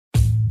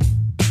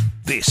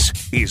This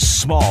is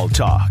Small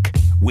Talk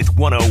with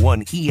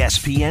 101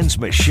 ESPN's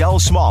Michelle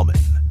Smallman.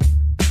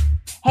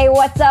 Hey,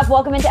 what's up?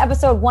 Welcome into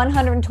episode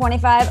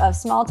 125 of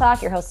Small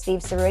Talk. Your host, Steve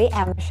Ceruti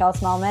and Michelle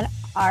Smallman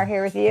are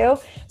here with you.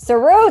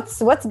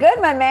 Ceruti, what's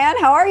good, my man?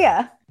 How are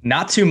you?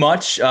 Not too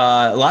much.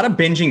 A lot of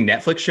binging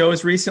Netflix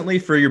shows recently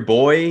for your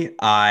boy.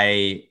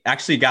 I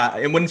actually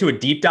went into a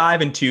deep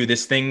dive into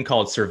this thing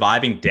called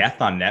Surviving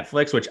Death on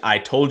Netflix, which I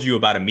told you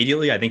about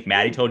immediately. I think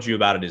Maddie told you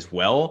about it as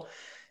well.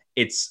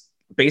 It's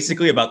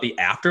basically about the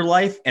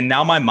afterlife. And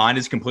now my mind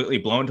is completely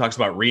blown. It talks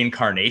about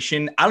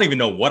reincarnation. I don't even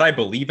know what I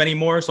believe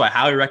anymore. So I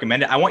highly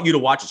recommend it. I want you to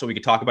watch it so we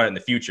can talk about it in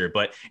the future.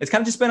 But it's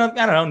kind of just been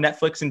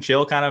Netflix and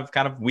chill kind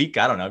of week.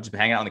 I don't know, just been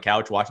hanging out on the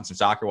couch, watching some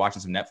soccer,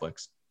 watching some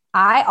Netflix.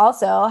 I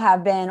also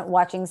have been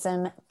watching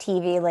some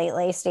TV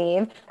lately,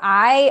 Steve.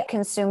 I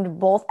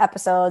consumed both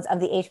episodes of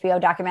the HBO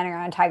documentary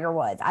on Tiger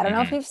Woods. I don't know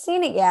if you've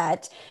seen it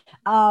yet.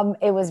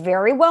 It was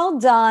very well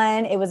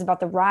done. It was about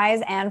the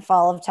rise and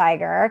fall of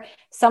Tiger.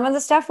 Some of the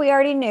stuff we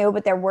already knew,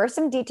 but there were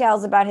some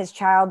details about his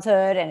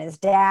childhood and his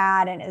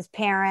dad and his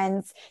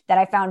parents that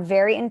I found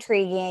very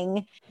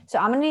intriguing. So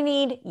I'm going to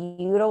need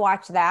you to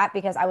watch that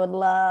because I would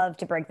love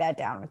to break that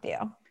down with you.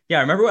 Yeah,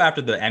 I remember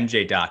after the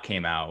MJ doc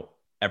came out,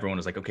 everyone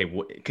was like, okay,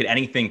 could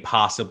anything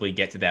possibly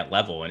get to that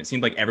level? And it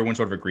seemed like everyone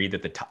sort of agreed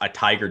that a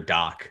Tiger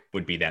doc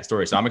would be that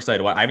story. So I'm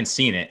excited. I haven't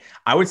seen it.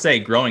 I would say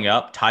growing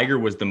up, Tiger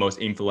was the most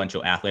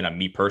influential athlete on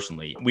me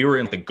personally. We were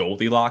in the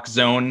Goldilocks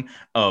zone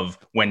of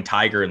when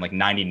Tiger in like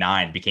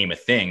 99 became a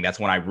thing.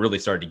 That's when I really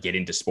started to get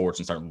into sports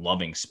and start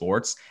loving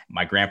sports.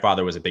 My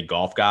grandfather was a big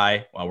golf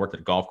guy. I worked at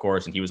a golf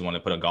course and he was the one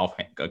that put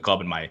a club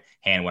in my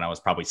hand when I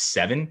was probably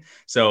 7.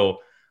 So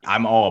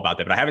I'm all about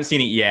that, but I haven't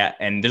seen it yet.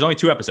 And there's only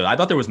 2 episodes. I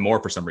thought there was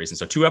more for some reason.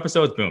 So 2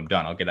 episodes, boom,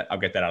 done. I'll get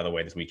that out of the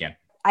way this weekend.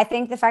 I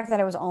think the fact that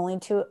it was only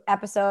 2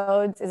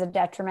 episodes is a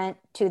detriment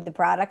to the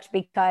product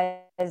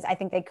because I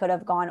think they could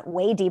have gone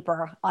way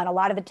deeper on a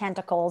lot of the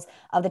tentacles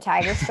of the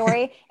Tiger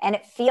story. And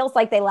it feels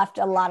like they left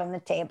a lot on the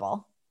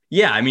table.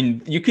 Yeah. I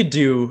mean, you could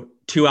do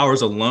 2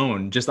 hours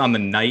alone just on the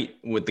night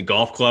with the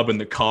golf club and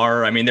the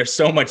car. I mean, there's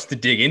so much to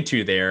dig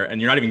into there and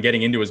you're not even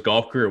getting into his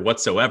golf career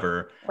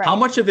whatsoever. Right. How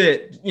much of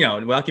it,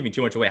 without giving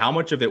too much away, how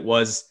much of it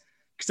was,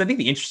 because I think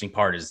the interesting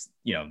part is,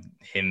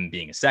 him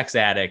being a sex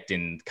addict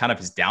and kind of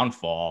his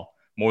downfall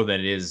more than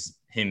it is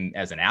him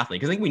as an athlete.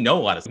 Because I think we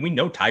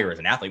know Tiger as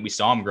an athlete. We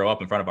saw him grow up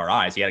in front of our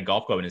eyes. He had a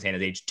golf club in his hand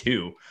at age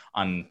 2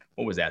 on,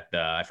 what was that?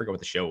 I forget what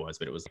the show was,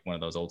 but it was one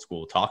of those old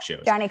school talk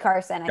shows. Johnny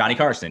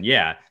Carson.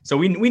 Yeah. So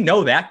we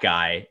know that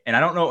guy. And I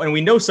don't know. And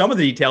we know some of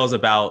the details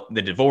about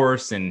the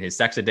divorce and his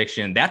sex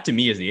addiction. That to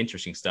me is the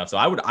interesting stuff. So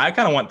I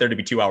kind of want there to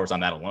be 2 hours on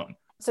that alone.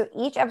 So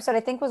each episode, I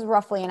think, was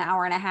roughly an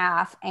hour and a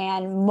half.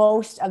 And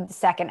most of the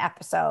second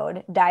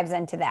episode dives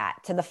into that,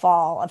 to the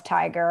fall of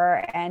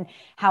Tiger and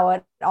how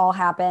it all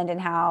happened and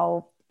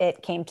how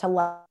it came to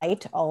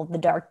light, all the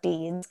dark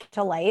deeds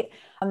to light.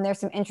 There's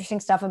some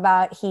interesting stuff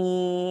about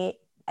he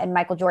and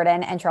Michael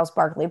Jordan and Charles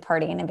Barkley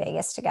partying in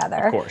Vegas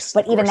together. Of course.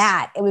 But even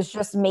that, it was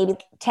just maybe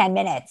 10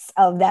 minutes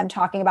of them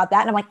talking about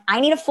that. And I'm like, I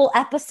need a full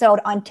episode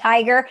on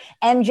Tiger,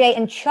 MJ,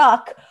 and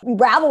Chuck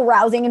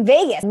rabble-rousing in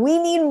Vegas. We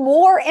need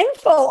more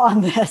info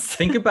on this.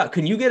 Think about,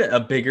 can you get a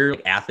bigger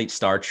athlete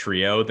star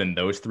trio than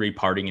those 3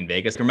 partying in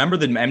Vegas? Remember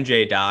the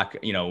MJ doc,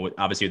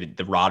 obviously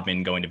the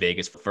Rodman going to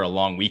Vegas for a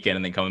long weekend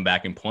and then coming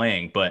back and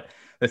playing. But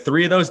the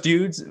 3 of those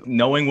dudes,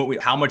 knowing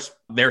how much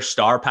their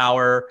star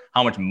power,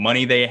 how much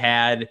money they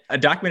had, a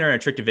documentary on a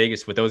trip to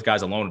Vegas with those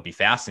guys alone would be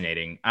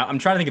fascinating. I'm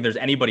trying to think if there's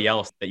anybody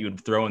else that you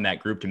would throw in that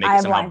group to make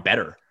it somehow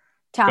better.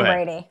 Tom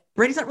Brady.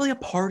 Brady's not really a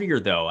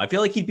partier though. I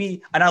feel like he'd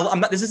be, and I'm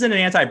not, this isn't an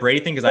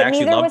anti-Brady thing because I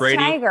actually love Brady.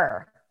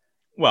 Tiger.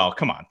 Well,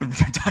 come on.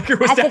 Tiger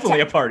was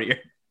definitely a partier.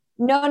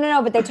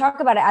 No. But they talk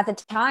about it at the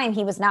time.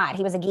 He was not.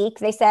 He was a geek,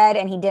 they said,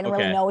 and he didn't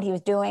really know what he was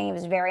doing. He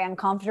was very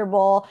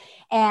uncomfortable.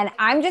 And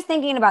I'm just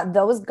thinking about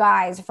those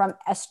guys from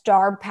a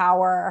star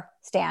power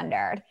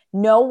standard.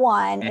 No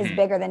one is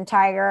bigger than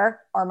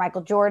Tiger or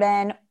Michael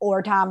Jordan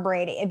or Tom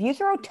Brady. If you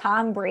throw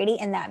Tom Brady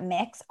in that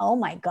mix, oh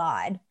my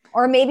God.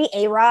 Or maybe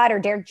A-Rod or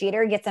Derek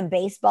Jeter, get some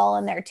baseball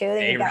in there too.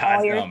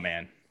 A-Rod, oh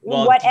man.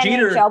 Well, what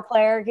Jeter, NHL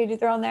player could you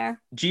throw in there?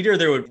 Jeter,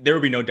 there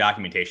would be no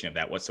documentation of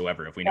that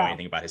whatsoever if we know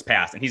anything about his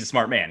past. And he's a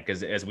smart man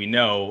because, as we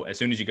know, as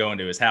soon as you go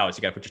into his house,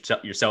 you got to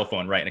put your cell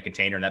phone right in a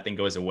container and that thing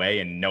goes away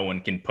and no one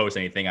can post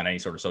anything on any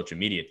sort of social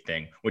media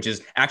thing, which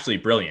is actually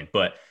brilliant.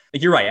 But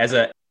you're right. As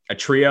a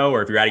trio,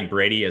 or if you're adding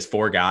Brady as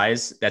 4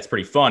 guys, that's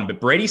pretty fun. But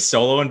Brady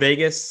solo in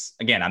Vegas,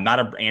 again, I'm not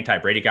an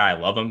anti-Brady guy. I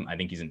love him. I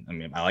think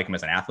I like him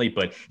as an athlete,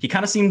 but he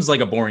kind of seems like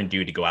a boring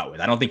dude to go out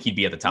with. I don't think he'd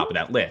be at the top of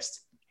that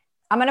list.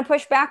 I'm going to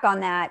push back on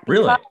that.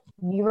 Really?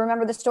 You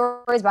remember the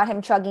stories about him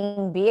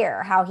chugging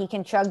beer, how he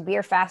can chug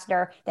beer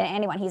faster than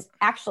anyone. He's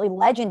actually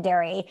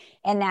legendary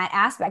in that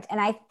aspect. And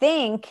I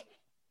think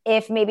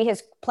if maybe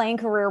his playing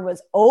career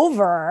was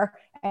over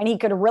and he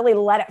could really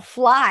let it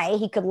fly,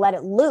 he could let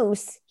it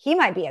loose, he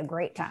might be a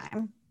great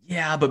time.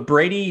 Yeah, but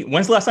Brady,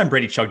 when's the last time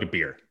Brady chugged a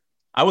beer?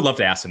 I would love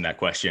to ask him that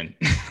question.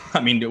 I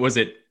mean, was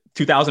it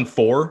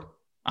 2004?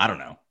 I don't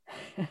know.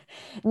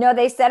 No,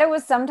 they said it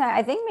was sometime,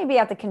 I think maybe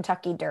at the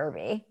Kentucky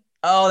Derby.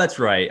 Oh, that's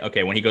right.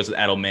 Okay, when he goes with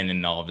Edelman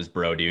and all of his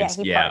bro Yeah, dudes.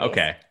 he Yeah, parties.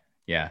 okay.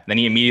 Yeah. Then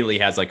he immediately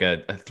has like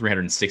a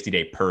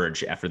 360-day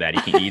purge after that.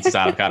 He eats his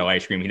avocado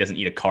ice cream. He doesn't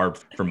eat a carb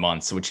for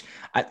months, which,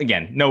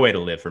 again, no way to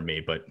live for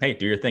me. But hey,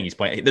 do your thing. He's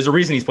playing. There's a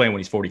reason he's playing when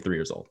he's 43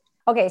 years old.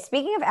 Okay,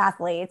 speaking of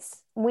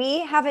athletes, we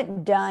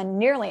haven't done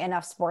nearly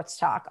enough sports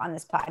talk on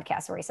this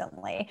podcast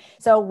recently.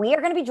 So we are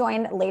going to be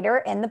joined later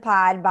in the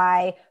pod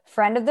by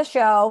friend of the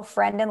show,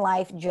 friend in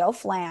life, Joe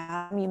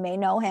Flamm. You may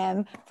know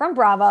him from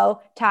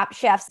Bravo, Top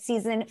Chef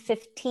season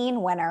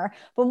 15 winner.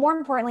 But more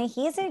importantly,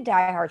 he's a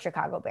diehard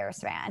Chicago Bears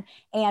fan.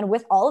 And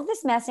with all of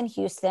this mess in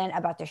Houston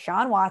about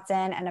Deshaun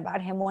Watson and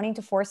about him wanting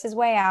to force his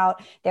way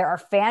out, there are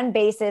fan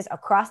bases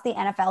across the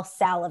NFL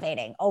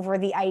salivating over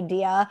the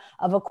idea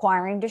of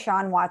acquiring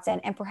Deshaun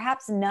Watson, and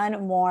perhaps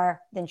none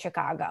more than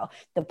Chicago,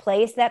 the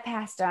place that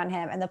passed on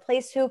him and the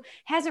place who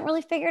hasn't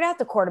really figured out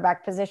the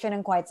quarterback position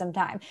in quite some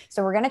time.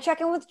 So we're going to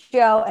check in with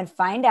Joe and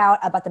find out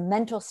about the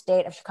mental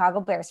state of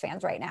Chicago Bears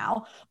fans right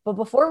now. But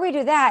before we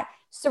do that,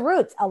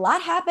 Ceruti, a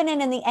lot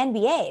happening in the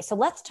NBA. So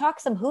let's talk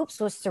some hoops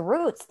with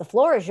Ceruti. The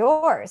floor is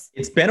yours.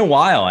 It's been a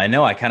while. I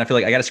know. I kind of feel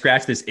like I got to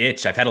scratch this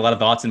itch. I've had a lot of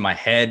thoughts in my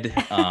head.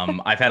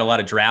 I've had a lot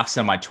of drafts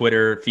on my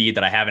Twitter feed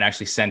that I haven't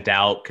actually sent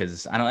out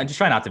because I just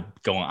try not to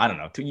go on. I don't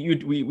know.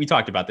 We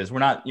talked about this. We're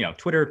not,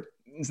 Twitter,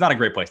 it's not a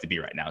great place to be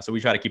right now. So we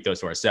try to keep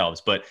those to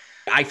ourselves. But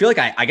I feel like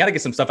I got to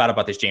get some stuff out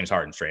about this James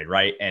Harden trade,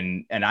 right?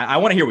 And I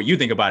want to hear what you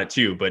think about it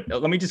too. But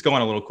let me just go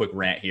on a little quick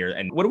rant here.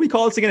 And what do we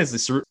call this again? Is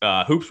this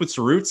Hoops with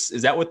Ceruti?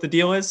 Is that what the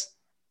deal is?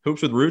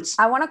 Hoops with Roots?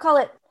 I want to call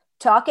it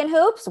Talking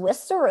Hoops with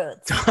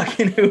Ceruti.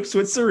 Talking Hoops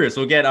with Ceruti.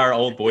 We'll get our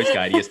old boys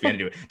guy ESPN to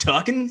do it.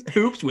 Talking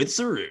Hoops with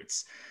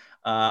Ceruti.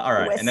 All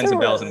right. With and then some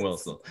bells and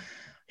whistles.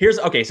 Here's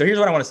what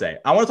I want to say.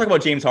 I want to talk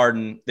about James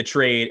Harden, the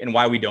trade, and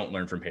why we don't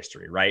learn from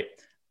history, right?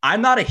 I'm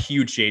not a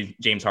huge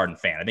James Harden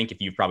fan. I think if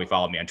you've probably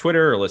followed me on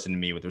Twitter or listened to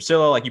me with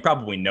Russillo, like you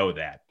probably know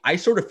that. I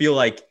sort of feel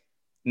like,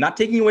 not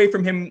taking away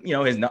from him,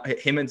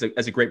 him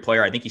as a great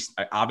player. I think he's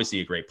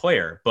obviously a great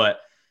player, but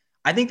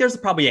I think there's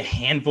probably a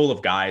handful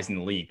of guys in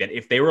the league that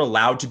if they were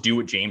allowed to do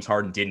what James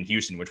Harden did in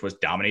Houston, which was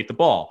dominate the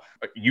ball,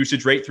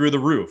 usage rate through the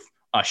roof,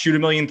 shoot a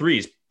million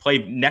threes, play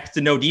next to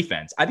no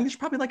defense, I think there's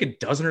probably like a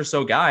dozen or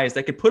so guys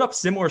that could put up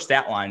similar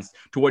stat lines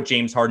to what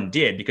James Harden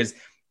did, because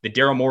the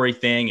Daryl Morey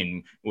thing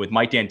and with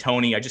Mike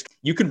D'Antoni,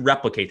 you could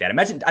replicate that.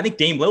 I think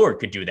Dame Lillard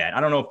could do that.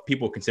 I don't know if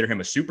people consider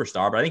him a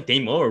superstar, but I think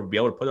Dame Lillard would be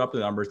able to put up the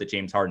numbers that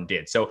James Harden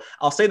did. So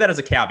I'll say that as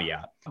a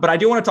caveat. But I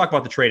do want to talk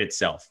about the trade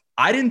itself.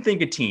 I didn't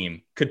think a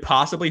team could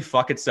possibly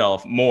fuck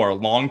itself more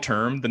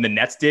long-term than the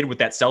Nets did with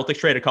that Celtics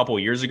trade a couple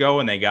of years ago.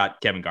 And they got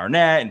Kevin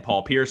Garnett and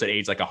Paul Pierce at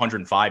age like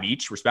 105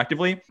 each,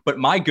 respectively. But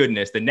my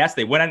goodness, the Nets,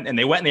 they went and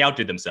they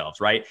outdid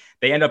themselves, right?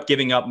 They end up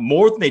giving up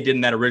more than they did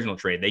in that original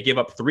trade. They gave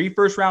up 3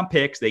 first-round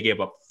picks. They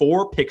gave up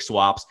 4 pick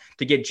swaps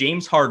to get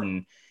James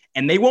Harden.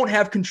 And they won't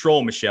have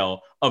control,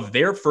 Michelle, of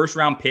their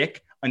first-round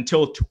pick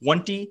until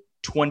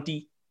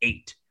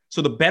 2028.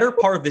 So the better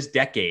part of this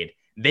decade,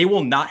 they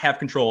will not have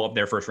control of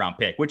their first round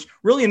pick, which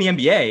really in the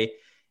NBA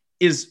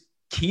is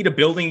key to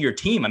building your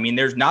team. I mean,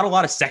 there's not a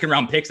lot of second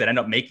round picks that end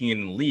up making it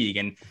in the league.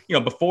 And,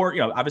 before,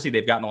 obviously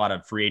they've gotten a lot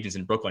of free agents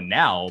in Brooklyn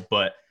now,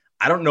 but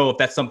I don't know if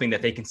that's something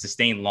that they can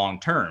sustain long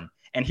term.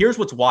 And here's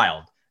what's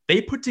wild.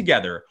 They put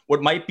together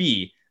what might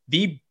be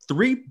the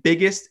 3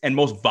 biggest and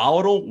most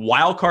volatile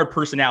wildcard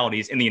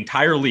personalities in the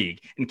entire league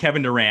in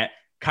Kevin Durant,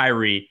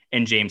 Kyrie,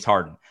 and James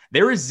Harden.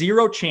 There is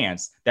zero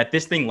chance that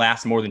this thing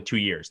lasts more than 2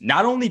 years,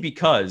 not only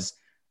because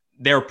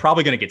they're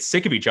probably going to get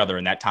sick of each other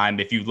in that time.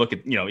 If you look at,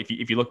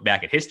 if you look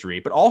back at history,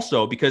 but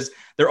also because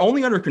they're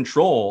only under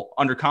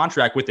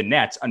contract with the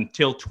Nets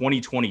until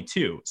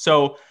 2022.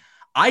 So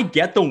I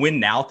get the win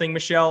now thing,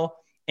 Michelle.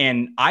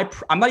 And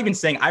I'm not even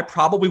saying I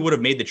probably would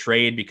have made the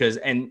trade because,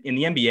 and in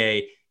the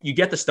NBA, you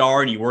get the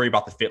star and you worry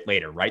about the fit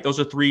later, right? Those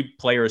are 3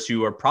 players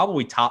who are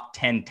probably top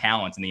 10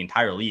 talents in the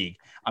entire league.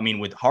 I mean,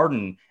 with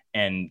Harden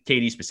and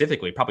KD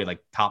specifically, probably like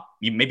top,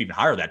 maybe even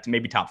higher than that,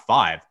 maybe top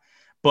 5.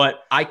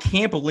 But I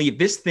can't believe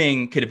this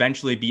thing could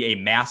eventually be a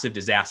massive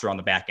disaster on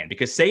the back end,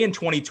 because say in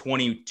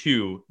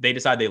 2022, they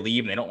decide they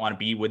leave and they don't want to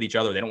be with each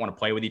other. They don't want to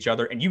play with each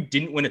other. And you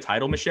didn't win a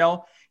title,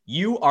 Michelle,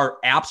 you are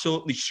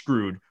absolutely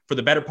screwed for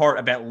the better part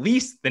of at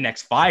least the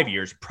next 5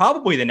 years,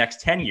 probably the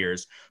next 10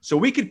 years. So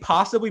we could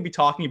possibly be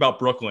talking about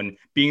Brooklyn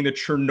being the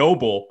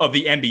Chernobyl of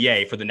the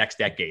NBA for the next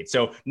decade.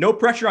 So no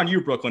pressure on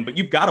you, Brooklyn, but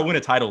you've got to win a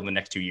title in the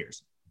next 2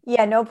 years.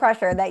 Yeah, no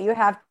pressure. That you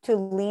have to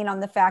lean on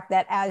the fact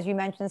that, as you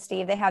mentioned,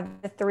 Steve, they have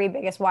the 3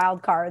 biggest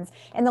wild cards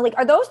in the league.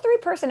 Are those 3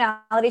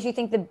 personalities you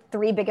think the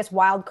 3 biggest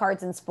wild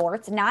cards in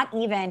sports, not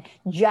even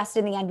just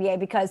in the NBA?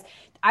 Because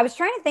I was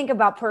trying to think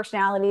about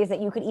personalities that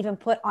you could even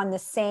put on the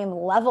same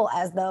level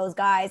as those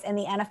guys in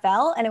the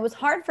NFL. And it was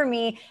hard for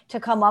me to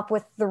come up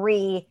with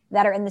 3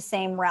 that are in the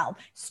same realm: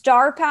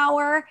 star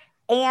power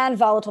and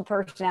volatile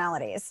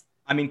personalities.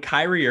 I mean,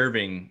 Kyrie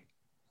Irving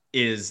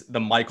is the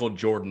Michael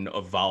Jordan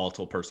of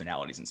volatile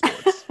personalities in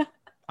sports.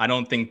 I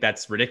don't think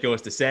that's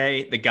ridiculous to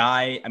say. The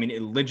guy, I mean,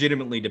 it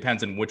legitimately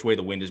depends on which way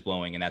the wind is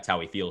blowing, and that's how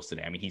he feels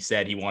today. I mean, he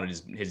said he wanted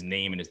his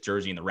name and his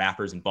jersey and the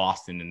Raptors in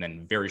Boston, and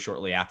then very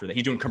shortly after that,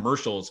 he's doing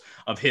commercials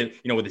of his,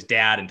 with his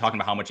dad and talking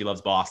about how much he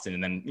loves Boston.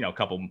 And then, a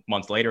couple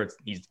months later,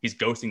 he's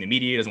ghosting the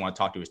media, doesn't want to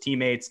talk to his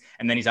teammates,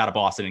 and then he's out of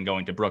Boston and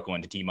going to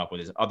Brooklyn to team up with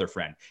his other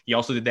friend. He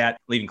also did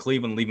that, leaving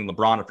Cleveland, leaving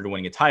LeBron after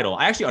winning a title.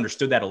 I actually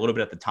understood that a little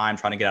bit at the time,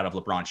 trying to get out of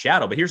LeBron's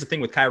shadow. But here's the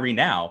thing with Kyrie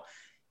now.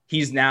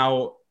 He's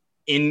now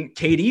in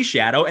KD's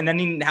shadow, and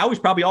then now he's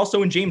probably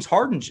also in James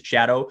Harden's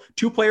shadow,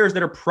 two players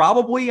that are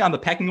probably on the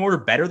pecking order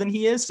better than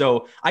he is.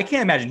 So I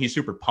can't imagine he's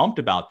super pumped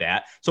about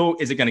that. So are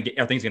things going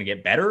to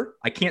get better?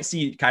 I can't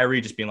see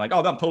Kyrie just being like, oh,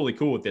 I'm totally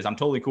cool with this. I'm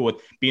totally cool with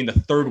being the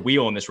third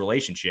wheel in this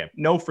relationship.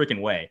 No freaking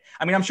way.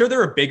 I mean, I'm sure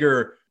there are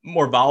bigger,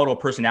 more volatile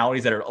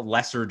personalities that are a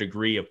lesser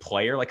degree of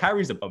player. Like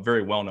Kyrie's a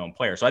very well-known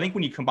player. So I think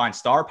when you combine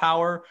star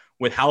power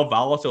with how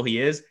volatile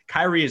he is,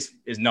 Kyrie is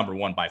number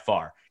one by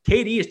far.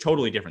 KD is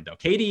totally different though.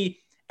 KD,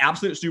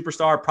 absolute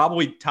superstar,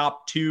 probably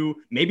top 2,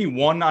 maybe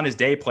 1 on his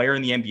day player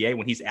in the NBA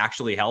when he's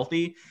actually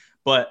healthy.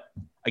 But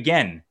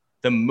again,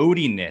 the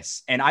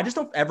moodiness, and I just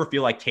don't ever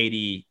feel like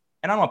KD,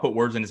 and I don't want to put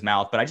words in his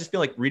mouth, but I just feel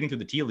like reading through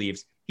the tea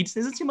leaves, he just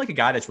doesn't seem like a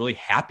guy that's really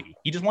happy.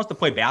 He just wants to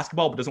play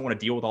basketball, but doesn't want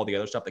to deal with all the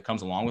other stuff that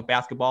comes along with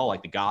basketball,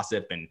 like the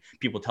gossip and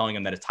people telling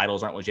him that his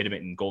titles aren't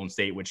legitimate in Golden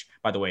State, which,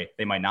 by the way,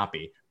 they might not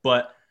be.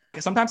 But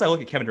sometimes I look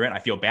at Kevin Durant, I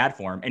feel bad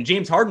for him. And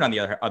James Harden, on the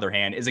other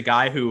hand, is a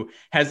guy who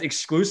has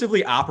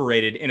exclusively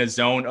operated in a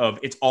zone of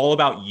it's all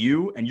about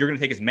you and you're going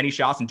to take as many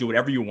shots and do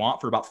whatever you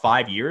want for about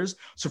 5 years.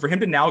 So for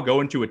him to now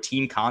go into a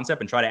team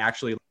concept and try to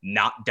actually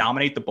not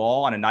dominate the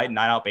ball on a night in,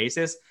 night out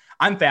basis,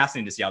 I'm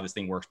fascinated to see how this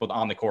thing works, both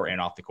on the court and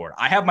off the court.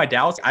 I have my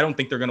doubts. I don't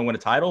think they're going to win a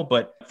title,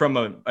 but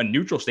from a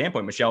neutral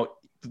standpoint, Michelle,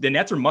 the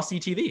Nets are must-see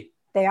TV.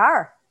 They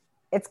are.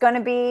 It's going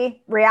to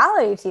be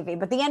reality TV,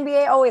 but the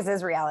NBA always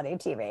is reality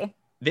TV.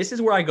 This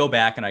is where I go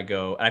back and I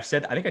go, and I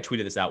think I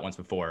tweeted this out once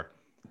before.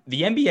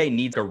 The NBA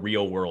needs a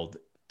real world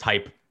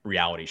type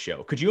reality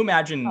show. Could you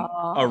imagine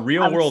a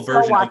real world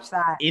version of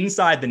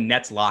inside the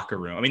Nets locker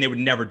room? I mean, they would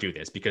never do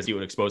this because it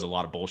would expose a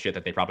lot of bullshit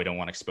that they probably don't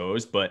want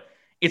exposed, but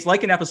it's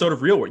like an episode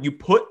of Real World. You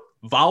put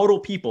volatile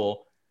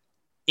people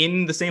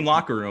in the same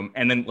locker room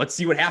and then let's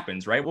see what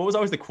happens, right? What was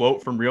always the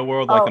quote from Real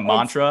World, like the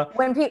mantra?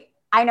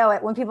 I know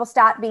it. When people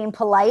stop being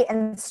polite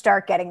and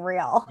start getting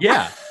real.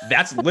 Yeah,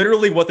 that's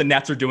literally what the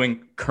Nets are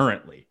doing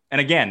currently.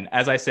 And again,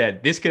 as I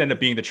said, this could end up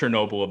being the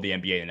Chernobyl of the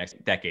NBA in the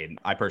next decade.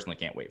 I personally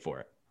can't wait for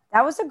it.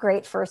 That was a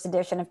great first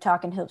edition of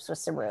Talking Hoops with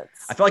Ceruti.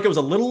 I feel like it was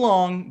a little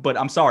long, but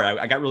I'm sorry.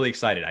 I got really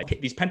excited.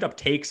 These pent up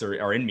takes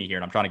are in me here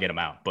and I'm trying to get them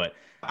out. But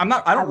I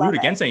don't root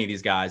against any of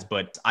these guys,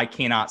 but I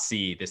cannot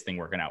see this thing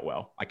working out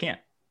well. I can't.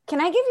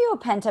 Can I give you a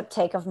pent up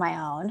take of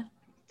my own?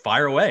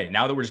 Fire away.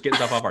 Now that we're just getting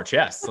stuff off our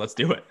chests, let's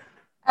do it.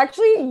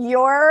 Actually,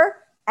 your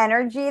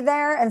energy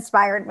there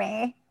inspired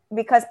me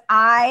because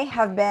I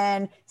have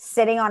been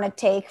sitting on a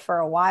take for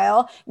a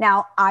while.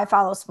 Now, I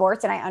follow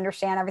sports and I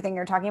understand everything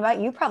you're talking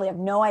about. You probably have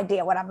no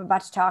idea what I'm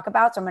about to talk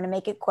about, so I'm going to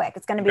make it quick.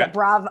 It's going to be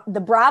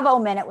the Bravo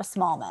minute with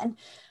Smallman.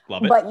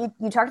 Love it. But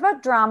you talked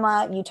about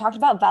drama, you talked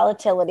about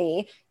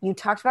volatility, you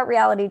talked about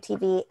reality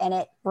TV, and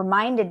it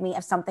reminded me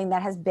of something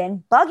that has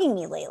been bugging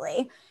me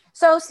lately.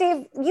 So,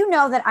 Steve, you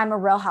know that I'm a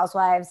Real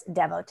Housewives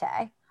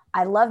devotee.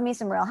 I love me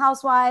some Real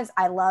Housewives.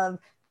 I love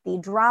the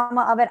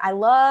drama of it. I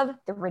love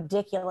the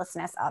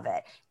ridiculousness of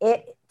it.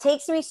 It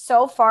takes me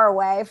so far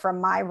away from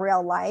my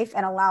real life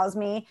and allows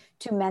me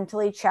to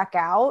mentally check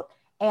out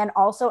and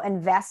also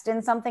invest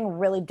in something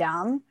really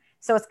dumb.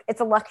 So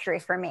it's a luxury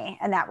for me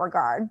in that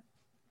regard.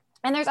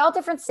 And there's all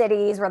different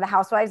cities where the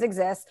Housewives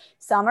exist.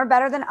 Some are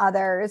better than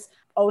others.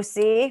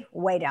 OC,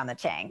 way down the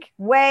tank.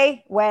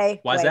 Way. Why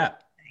is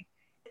that?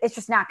 It's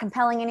just not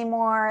compelling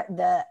anymore.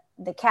 The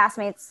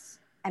castmates,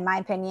 in my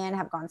opinion,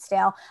 have gone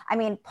stale. I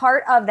mean,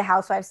 part of the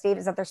Housewives, Steve,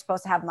 is that they're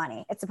supposed to have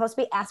money. It's supposed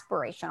to be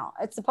aspirational.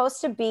 It's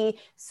supposed to be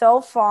so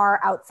far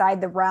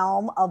outside the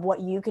realm of what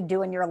you could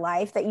do in your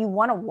life that you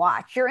want to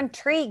watch. You're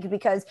intrigued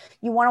because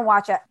you want to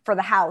watch it for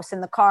the house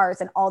and the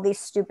cars and all these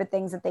stupid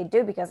things that they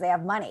do because they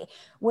have money.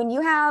 When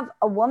you have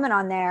a woman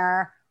on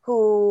there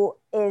who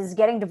is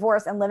getting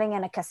divorced and living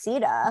in a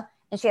casita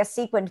and she has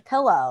sequined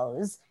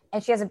pillows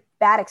and she has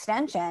bad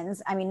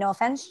extensions. I mean, no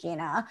offense,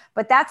 Gina,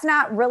 but that's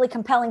not really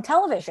compelling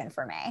television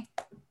for me.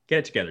 Get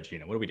it together,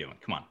 Gina. What are we doing?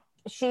 Come on.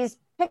 She's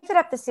picked it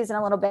up this season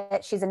a little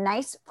bit. She's a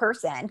nice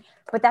person,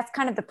 but that's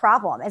kind of the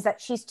problem is that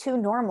she's too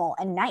normal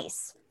and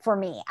nice for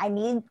me. I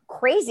need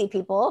crazy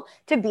people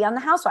to be on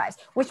the Housewives,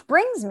 which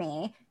brings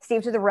me,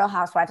 Steve, to the Real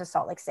Housewives of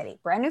Salt Lake City.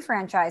 Brand new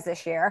franchise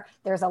this year.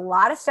 There's a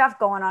lot of stuff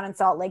going on in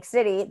Salt Lake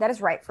City that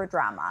is ripe for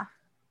drama.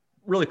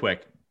 Really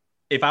quick.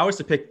 If I was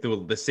to pick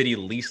the city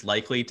least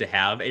likely to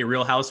have a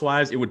Real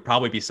Housewives, it would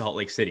probably be Salt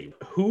Lake City.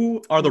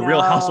 Who are the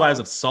Real Housewives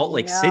of Salt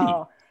Lake City?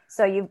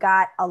 So you've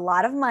got a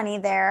lot of money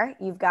there.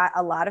 You've got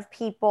a lot of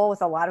people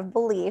with a lot of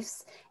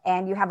beliefs,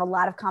 and you have a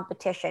lot of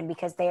competition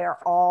because they are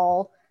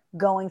all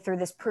going through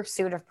this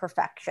pursuit of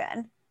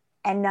perfection,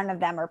 and none of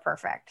them are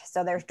perfect.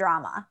 So there's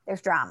drama.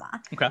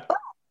 Okay. But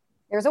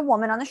there's a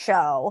woman on the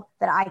show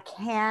that I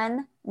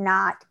can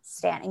not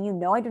stand.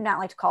 And I do not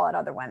like to call out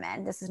other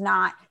women. This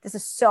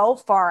is so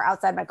far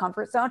outside my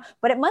comfort zone,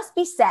 but it must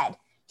be said.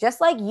 Just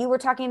like you were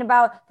talking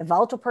about the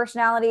volatile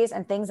personalities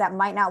and things that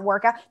might not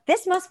work out,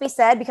 this must be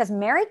said because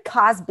Mary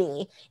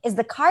Cosby is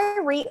the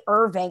Kyrie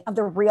Irving of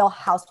the Real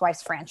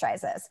Housewives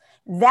franchises.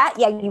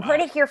 You heard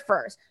it here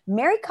first.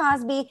 Mary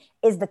Cosby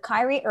is the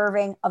Kyrie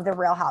Irving of the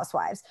Real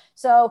Housewives.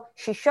 So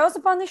she shows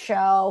up on the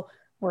show.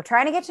 We're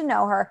trying to get to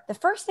know her. The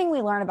first thing we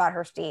learn about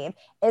her, Steve,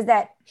 is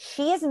that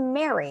she is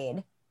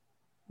married,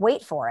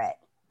 wait for it,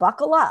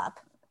 buckle up,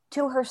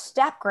 to her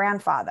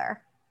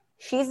step-grandfather.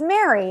 She's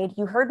married,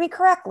 you heard me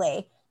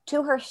correctly,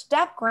 to her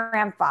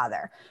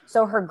step-grandfather.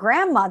 So her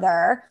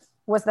grandmother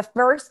was the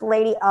first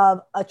lady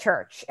of a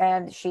church,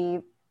 and she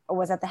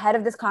was at the head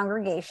of this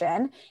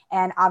congregation.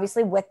 And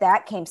obviously with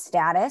that came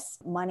status,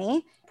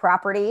 money,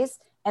 properties,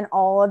 and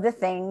all of the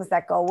things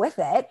that go with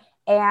it.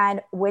 And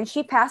when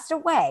she passed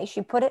away,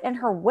 she put it in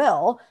her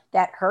will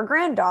that her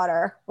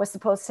granddaughter was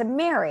supposed to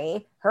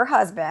marry her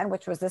husband,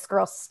 which was this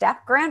girl's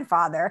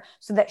step-grandfather,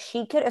 so that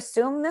she could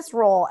assume this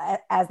role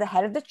as the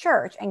head of the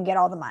church and get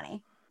all the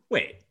money.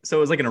 Wait, so it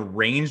was like an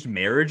arranged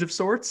marriage of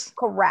sorts?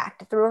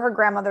 Correct. Through her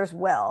grandmother's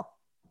will.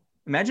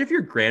 Imagine if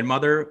your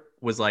grandmother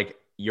was like,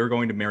 you're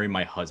going to marry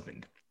my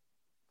husband.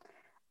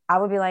 I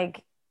would be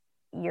like,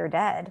 you're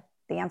dead.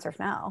 The answer is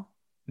no.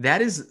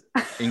 That is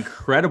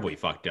incredibly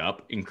fucked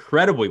up,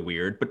 incredibly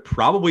weird, but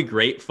probably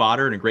great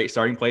fodder and a great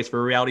starting place for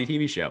a reality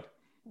TV show.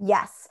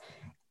 Yes.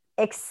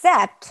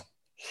 Except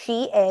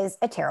she is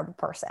a terrible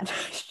person.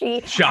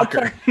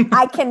 Shocker.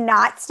 I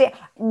cannot stand.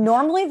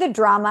 Normally the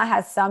drama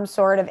has some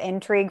sort of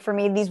intrigue for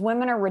me. These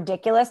women are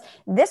ridiculous.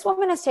 This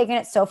woman has taken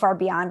it so far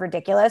beyond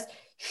ridiculous.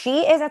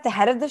 She is at the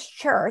head of this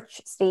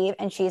church, Steve,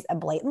 and she's a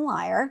blatant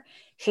liar.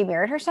 She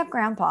married her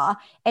step-grandpa,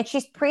 and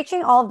she's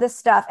preaching all of this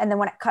stuff. And then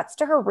when it cuts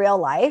to her real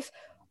life,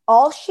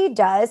 all she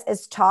does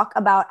is talk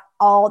about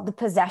all the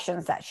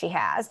possessions that she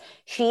has.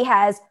 She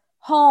has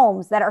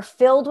homes that are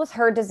filled with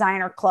her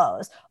designer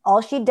clothes.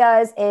 All she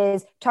does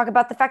is talk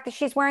about the fact that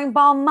she's wearing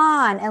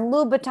Balmain and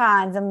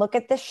Louboutins and look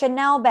at this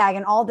Chanel bag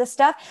and all this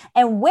stuff.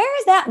 And where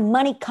is that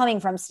money coming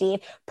from,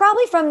 Steve?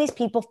 Probably from these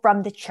people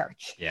from the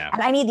church. Yeah.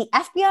 And I need the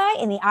FBI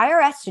and the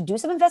IRS to do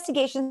some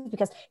investigations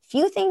because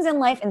few things in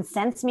life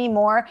incense me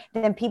more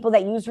than people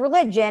that use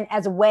religion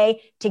as a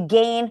way to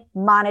gain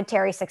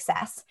monetary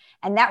success.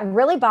 And that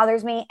really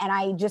bothers me. And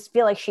I just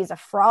feel like she's a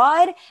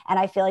fraud and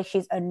I feel like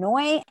she's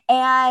annoying.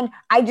 And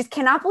I just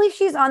cannot believe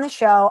she's on the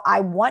show.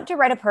 I want to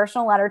write a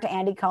personal letter to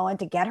Andy Cohen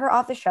to get her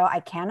off the show. I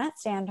cannot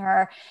stand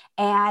her.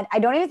 And I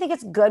don't even think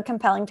it's good,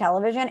 compelling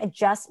television. It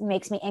just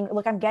makes me angry.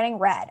 Look, I'm getting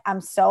red. I'm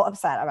so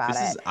upset about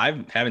it.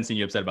 I haven't seen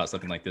you upset about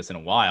something like this in a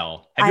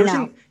while. Have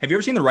you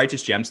ever seen the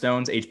Righteous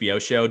Gemstones HBO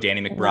show?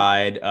 Danny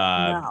McBride.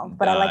 No,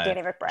 but I like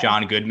Danny McBride.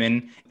 John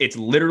Goodman. It's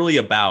literally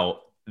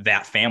about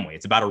that family.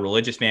 It's about a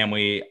religious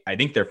family. I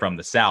think they're from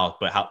the South,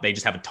 but how they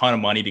just have a ton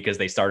of money because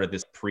they started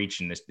this preach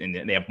and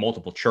they have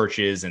multiple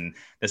churches and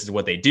this is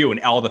what they do.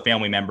 And all the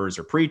family members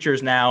are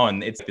preachers now.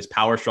 And it's this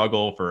power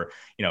struggle for,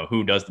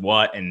 who does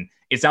what. And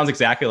it sounds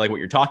exactly like what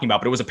you're talking about,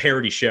 but it was a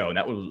parody show. And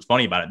that was what's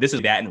funny about it. This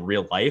is that in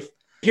real life.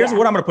 Here's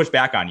what I'm going to push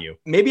back on you.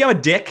 Maybe I'm a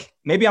dick.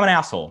 Maybe I'm an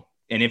asshole.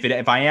 And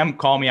if I am,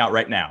 call me out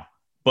right now.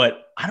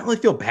 But I don't really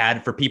feel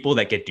bad for people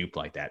that get duped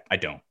like that. I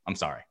don't. I'm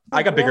sorry.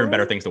 I got bigger and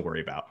better things to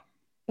worry about.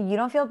 You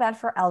don't feel bad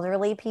for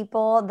elderly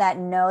people that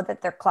know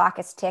that their clock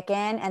is ticking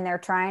and they're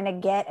trying to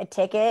get a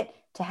ticket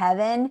to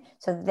heaven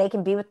so that they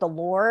can be with the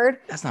Lord?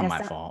 That's not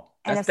my fault.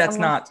 That's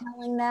not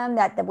telling them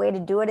that the way to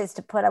do it is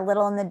to put a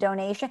little in the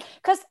donation.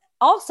 Because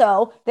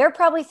also, they're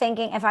probably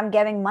thinking if I'm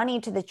giving money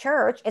to the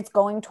church, it's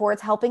going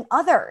towards helping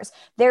others.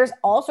 There's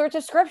all sorts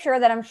of scripture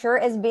that I'm sure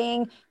is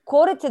being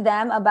quoted to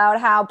them about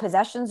how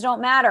possessions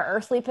don't matter.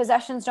 Earthly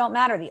possessions don't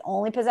matter. The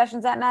only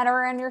possessions that matter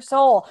are in your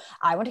soul.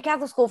 I went to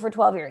Catholic school for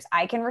 12 years.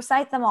 I can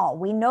recite them all.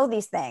 We know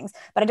these things,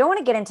 but I don't want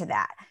to get into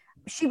that.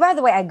 By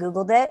the way, I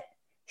Googled it.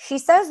 She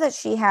says that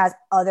she has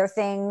other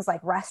things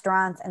like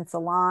restaurants and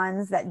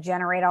salons that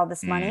generate all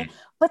this money,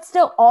 but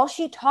still all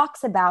she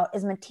talks about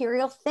is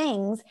material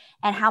things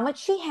and how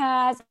much she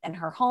has and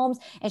her homes.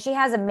 And she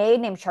has a maid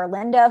named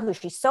Charlinda, who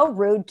she's so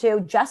rude to.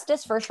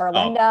 Justice for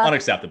Charlinda. Oh,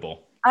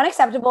 unacceptable.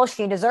 Unacceptable.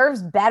 She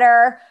deserves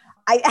better.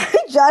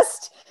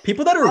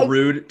 People that are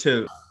rude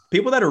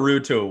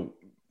to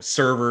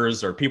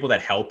servers or people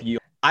that help you.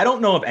 I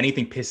don't know if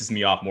anything pisses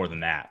me off more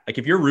than that. Like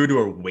if you're rude to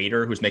a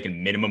waiter who's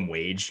making minimum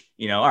wage,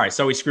 all right,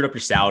 so he screwed up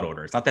your salad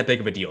order. It's not that big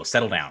of a deal.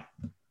 Settle down.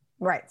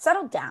 Right.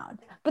 Settle down.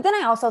 But then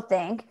I also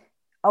think,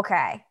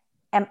 okay,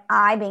 am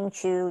I being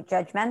too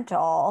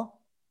judgmental?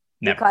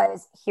 Never.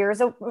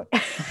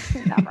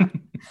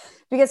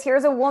 Because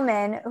here's a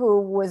woman who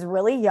was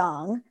really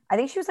young. I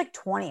think she was like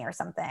 20 or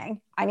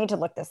something. I need to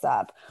look this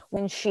up.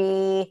 When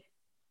she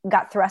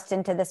got thrust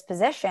into this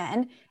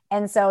position.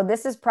 And so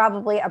this is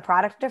probably a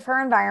product of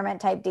her environment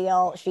type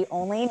deal. She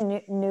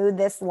only knew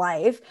this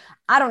life.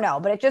 I don't know,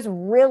 but it just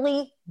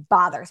really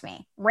bothers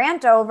me.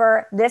 Rant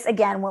over. This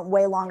again went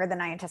way longer than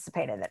I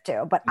anticipated it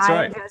to, but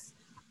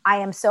I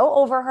am so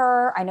over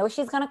her. I know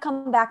she's going to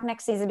come back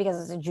next season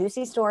because it's a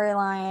juicy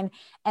storyline.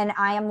 And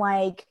I am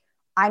like,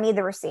 I need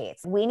the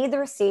receipts. We need the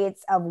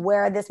receipts of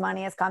where this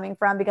money is coming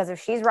from, because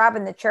if she's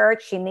robbing the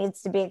church, she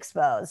needs to be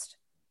exposed.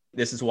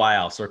 This is why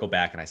I'll circle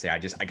back and I say,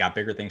 I got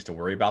bigger things to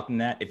worry about than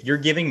that. If you're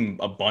giving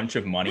a bunch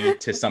of money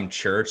to some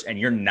church and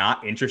you're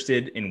not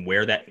interested in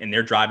where that, and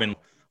they're driving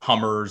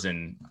Hummers,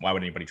 and why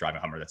would anybody drive a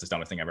Hummer? That's the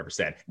dumbest thing I've ever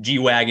said.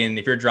 G-Wagon,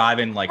 if you're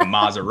driving like a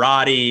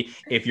Maserati,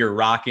 if you're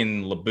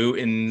rocking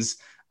Louboutins,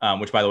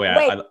 which by the way,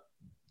 Wait,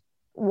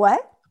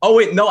 what? Oh,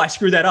 wait, no, I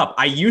screwed that up.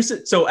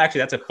 So actually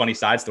that's a funny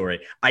side story.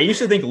 I used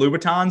to think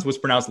Louboutins was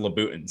pronounced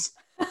Louboutins.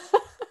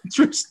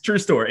 True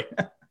story.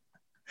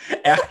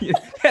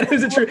 That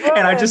is a true,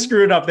 and I just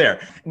screwed it up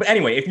there. But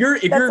anyway, if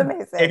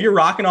you're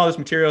rocking all this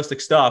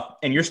materialistic stuff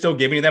and you're still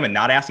giving them and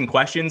not asking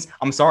questions,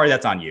 I'm sorry,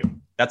 that's on you.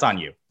 That's on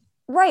you.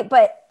 Right.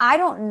 But I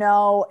don't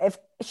know if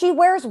she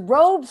wears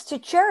robes to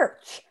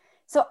church.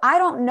 So I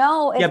don't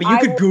know. Yeah, but you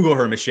could Google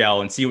her,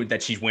 Michelle, and see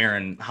that she's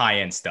wearing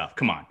high-end stuff.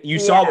 Come on. You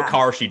saw what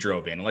car she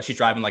drove in, unless she's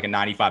driving like a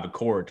 95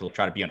 Accord to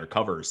try to be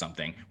undercover or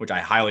something, which I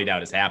highly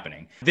doubt is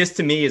happening. This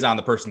to me is on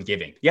the person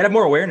giving. You gotta have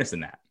more awareness than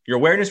that. Your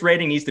awareness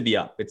rating needs to be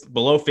up. It's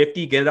below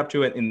 50, get it up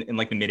to it in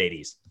like the mid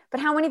 80s. But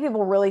how many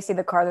people really see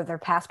the car that their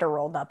pastor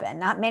rolled up in?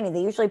 Not many.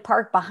 They usually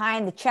park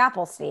behind the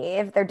chapel,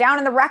 Steve. They're down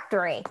in the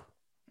rectory.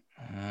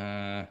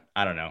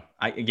 I don't know.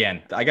 I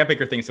got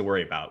bigger things to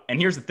worry about. And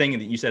here's the thing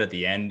that you said at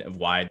the end of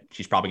why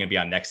she's probably going to be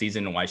on next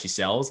season and why she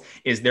sells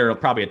is there are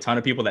probably a ton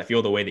of people that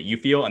feel the way that you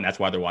feel. And that's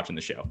why they're watching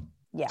the show.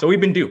 Yeah. So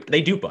we've been duped.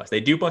 They dupe us. They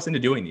dupe us into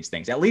doing these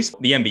things. At least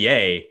the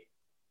NBA,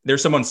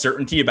 there's some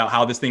uncertainty about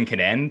how this thing can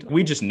end.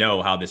 We just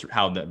know how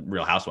the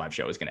Real Housewives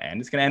show is going to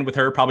end. It's going to end with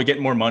her probably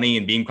getting more money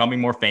and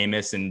becoming more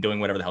famous and doing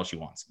whatever the hell she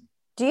wants.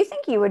 Do you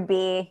think you would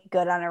be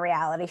good on a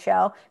reality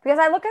show? Because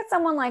I look at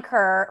someone like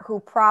her who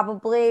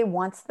probably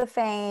wants the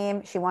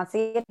fame, she wants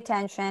the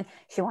attention,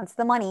 she wants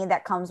the money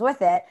that comes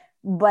with it.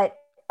 But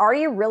are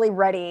you really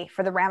ready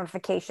for the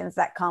ramifications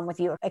that come with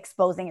you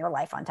exposing your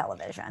life on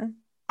television?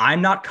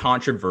 I'm not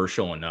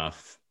controversial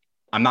enough.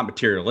 I'm not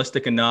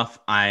materialistic enough.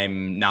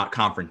 I'm not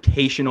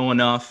confrontational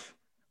enough.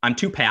 I'm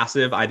too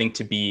passive, I think,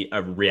 to be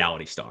a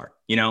reality star.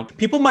 You know,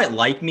 people might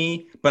like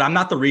me, but I'm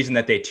not the reason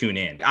that they tune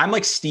in. I'm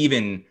like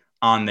Steven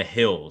on the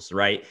Hills,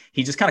 right?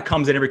 He just kind of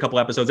comes in every couple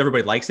episodes.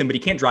 Everybody likes him, but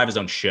he can't drive his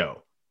own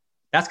show.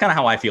 That's kind of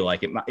how I feel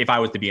like it, if I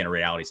was to be in a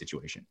reality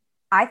situation.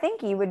 I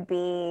think you would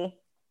be,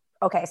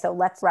 okay, so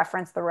let's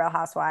reference the Real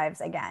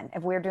Housewives again.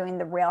 If we're doing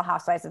the Real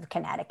Housewives of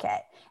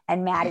Connecticut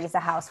and Maddie's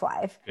a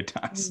housewife. Good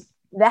times.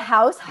 The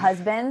house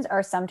husbands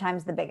are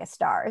sometimes the biggest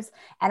stars.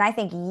 And I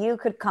think you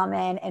could come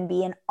in and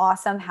be an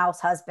awesome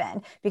house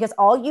husband because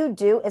all you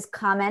do is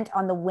comment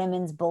on the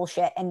women's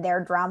bullshit and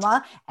their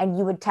drama. And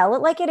you would tell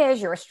it like it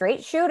is. You're a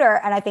straight shooter.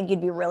 And I think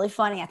you'd be really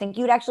funny. I think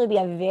you'd actually be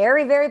a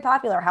very, very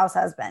popular house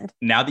husband.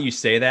 Now that you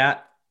say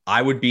that,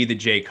 I would be the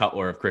Jay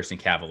Cutler of Kristen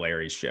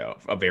Cavallari's show,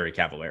 of Very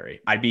Cavallari.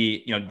 I'd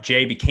be,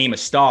 Jay became a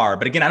star,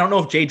 but again, I don't know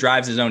if Jay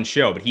drives his own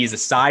show, but he is a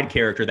side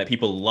character that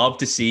people love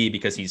to see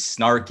because he's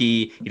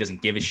snarky. He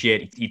doesn't give a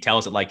shit. He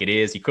tells it like it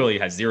is. He clearly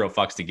has zero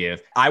fucks to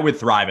give. I would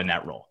thrive in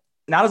that role.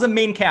 Not as a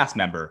main cast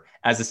member,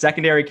 as a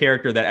secondary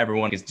character that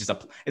everyone is just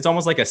it's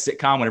almost like a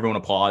sitcom when everyone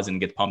applauds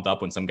and gets pumped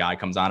up when some guy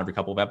comes on every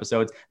couple of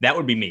episodes. That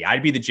would be me.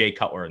 I'd be the Jay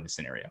Cutler in this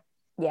scenario.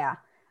 Yeah.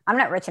 I'm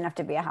not rich enough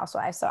to be a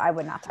housewife, so I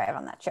would not thrive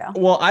on that show.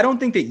 Well, I don't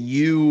think that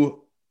you're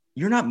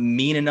not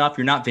mean enough.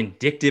 You're not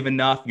vindictive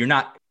enough. You're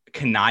not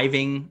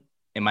conniving.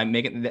 Am I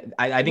making that?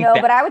 I think no,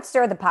 but I would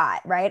stir the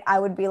pot, right? I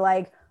would be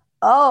like,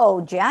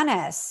 oh,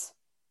 Janice,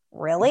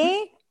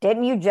 really?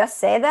 Didn't you just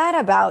say that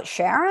about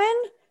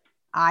Sharon?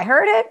 I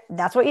heard it.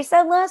 That's what you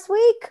said last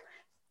week.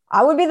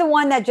 I would be the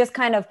one that just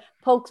kind of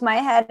pokes my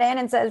head in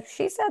and says,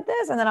 she said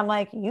this. And then I'm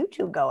like, you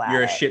two go at it.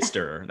 You're a shit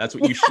stirrer. That's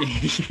what you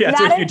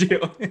that's what you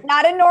do.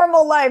 Not in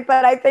normal life,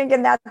 but I think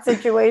in that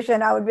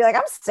situation, I would be like,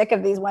 I'm sick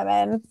of these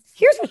women.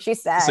 Here's what she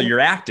said. So you're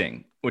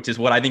acting, which is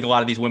what I think a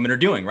lot of these women are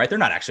doing, right? They're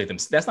not actually them.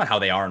 That's not how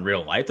they are in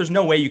real life. There's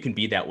no way you can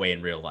be that way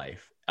in real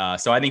life.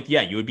 So I think,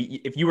 yeah, you would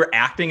be, if you were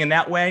acting in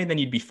that way, then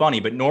you'd be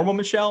funny. But normal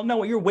Michelle,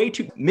 no,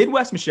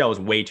 Midwest Michelle is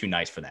way too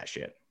nice for that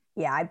shit.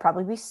 Yeah, I'd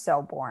probably be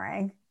so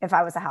boring if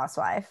I was a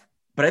housewife.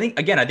 But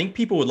I think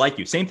people would like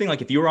you. Same thing,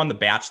 like if you were on The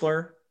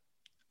Bachelor,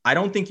 I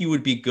don't think you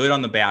would be good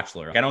on The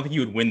Bachelor. I don't think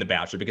you would win The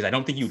Bachelor because I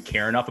don't think you would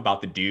care enough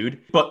about the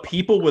dude. But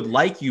people would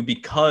like you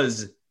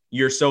because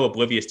you're so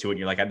oblivious to it. And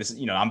you're like,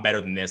 I'm better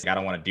than this. I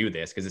don't want to do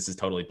this because this is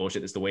totally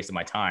bullshit. This is a waste of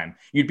my time.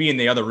 You'd be in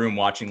the other room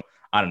watching,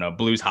 I don't know,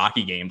 Blues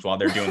hockey games while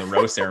they're doing the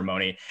rose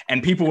ceremony.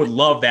 And people would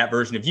love that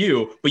version of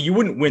you, but you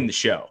wouldn't win the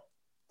show.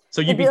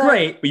 So you'd be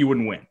great, but you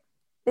wouldn't win.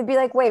 They'd be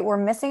like, wait, we're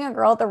missing a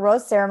girl at the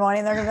rose ceremony.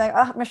 And they're going to be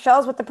like, oh,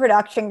 Michelle's with the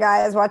production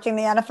guys watching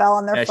the NFL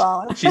on their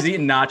phone. She's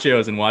eating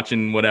nachos and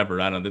watching whatever.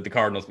 I don't know, the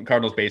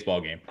Cardinals baseball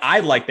game.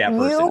 I like that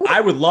person.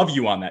 I would love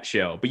you on that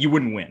show, but you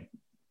wouldn't win.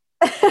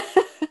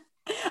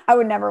 I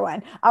would never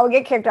win. I would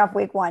get kicked off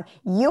week one.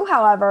 You,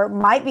 however,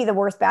 might be the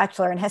worst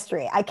Bachelor in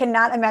history. I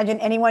cannot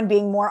imagine anyone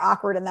being more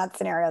awkward in that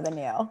scenario than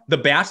you. The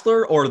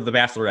Bachelor or the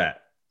Bachelorette?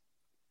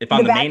 If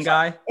I'm the main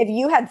guy, if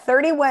you had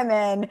 30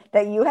 women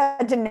that you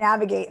had to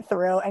navigate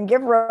through and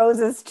give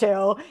roses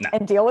to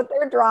and deal with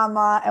their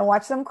drama and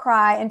watch them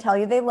cry and tell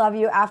you they love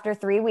you after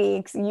 3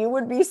 weeks, you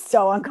would be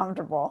so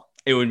uncomfortable.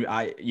 It would,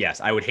 I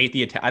would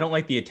hate I don't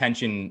like the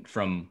attention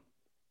from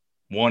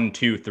 1,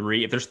 2,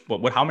 3. If there's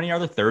how many are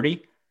there?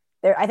 30?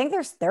 I think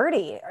there's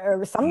 30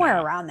 or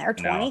somewhere around there,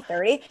 20,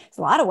 30. There's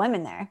a lot of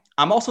women there.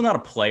 I'm also not a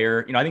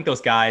player. I think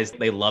those guys,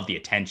 they love the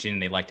attention.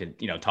 They like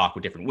to, talk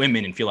with different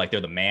women and feel like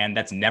they're the man.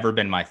 That's never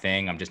been my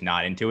thing. I'm just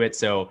not into it.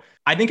 So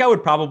I think I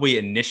would probably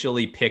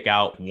initially pick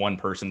out one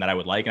person that I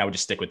would like, and I would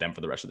just stick with them for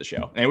the rest of the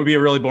show. And it would be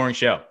a really boring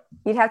show.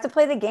 You'd have to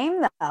play the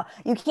game, though.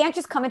 You can't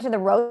just come into the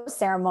rose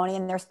ceremony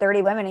and there's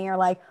 30 women and you're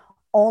like,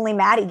 only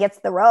Maddie gets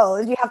the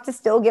rose. You have to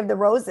still give the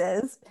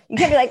roses. You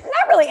can't be like,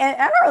 I'm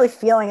not really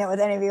feeling it with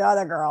any of you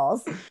other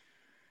girls.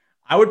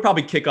 I would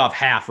probably kick off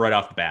half right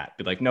off the bat.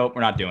 Be like, nope,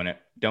 we're not doing it.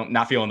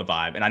 Not feeling the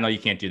vibe. And I know you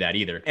can't do that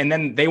either. And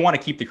then they want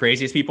to keep the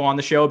craziest people on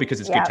the show because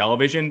it's good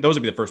television. Those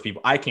would be the first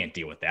people. I can't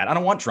deal with that. I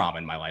don't want drama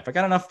in my life. I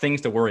got enough things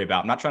to worry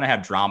about. I'm not trying to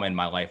have drama in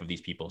my life of these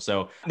people.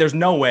 So there's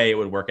no way it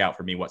would work out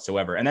for me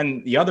whatsoever. And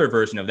then the other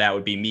version of that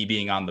would be me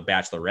being on The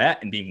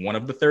Bachelorette and being one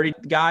of the 30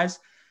 guys.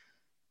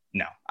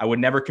 No, I would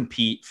never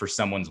compete for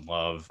someone's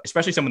love,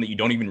 especially someone that you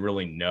don't even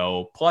really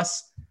know.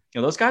 Plus,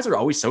 those guys are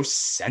always so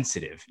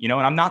sensitive, and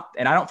I'm not,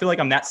 and I don't feel like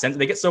I'm that sensitive.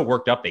 They get so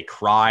worked up. They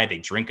cry, they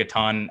drink a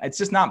ton. It's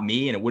just not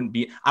me.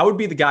 And I would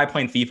be the guy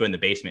playing FIFA in the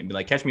basement and be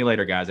like, catch me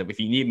later, guys. If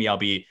you need me, I'll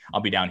be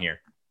down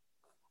here.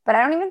 But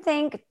I don't even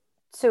think,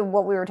 to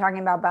what we were talking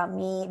about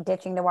me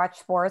ditching to watch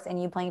sports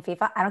and you playing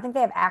FIFA, I don't think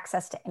they have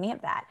access to any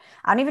of that.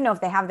 I don't even know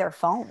if they have their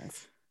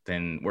phones.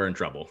 Then we're in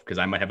trouble because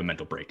I might have a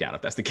mental breakdown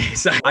if that's the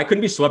case. I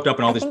couldn't be swept up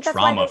in all this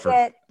trauma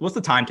what's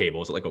the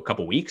timetable? Is it like a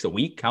couple weeks, a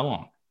week? How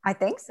long? I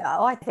think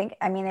so.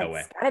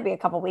 It's got to be a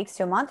couple weeks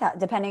to a month,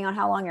 depending on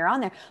how long you're on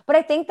there. But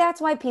I think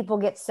that's why people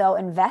get so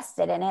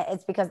invested in it.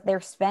 It's because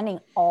they're spending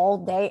all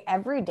day,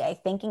 every day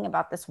thinking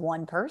about this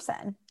one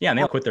person. Yeah. And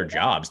they'll quit their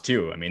jobs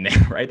too.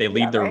 They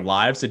leave their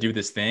lives to do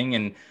this thing.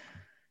 And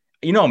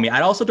me, I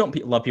also don't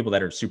love people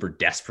that are super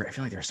desperate. I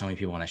feel like there are so many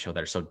people on that show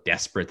that are so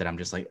desperate that I'm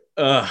just like,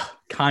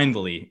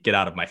 kindly get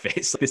out of my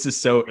face. This is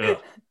so,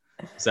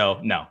 So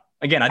no,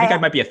 again, I think I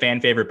might be a fan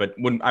favorite, but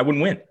I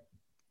wouldn't win.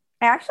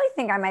 I actually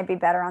think I might be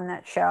better on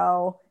that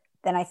show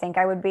than I think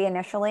I would be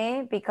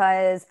initially,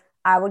 because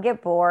I would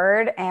get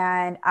bored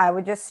and I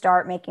would just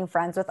start making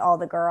friends with all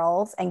the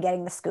girls and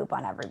getting the scoop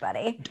on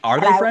everybody. Are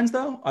they friends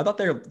though? I thought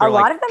they're a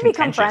lot of them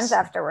become friends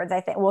afterwards, I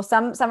think. Well,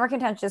 some are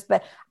contentious,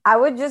 but I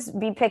would just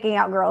be picking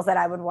out girls that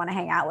I would want to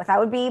hang out with. I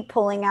would be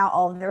pulling out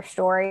all of their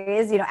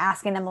stories,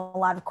 asking them a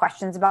lot of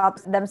questions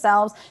about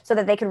themselves so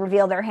that they could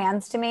reveal their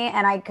hands to me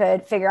and I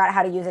could figure out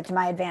how to use it to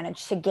my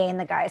advantage to gain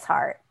the guy's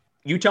heart.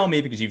 You tell me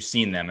because you've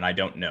seen them and I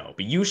don't know,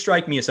 but you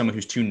strike me as someone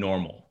who's too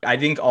normal. I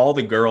think all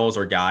the girls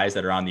or guys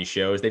that are on these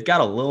shows, they've got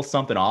a little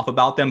something off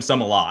about them,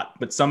 some a lot,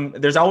 but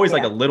there's always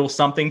like a little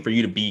something for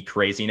you to be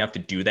crazy enough to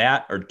do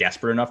that or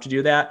desperate enough to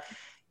do that.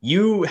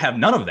 You have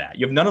none of that.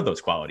 You have none of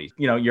those qualities.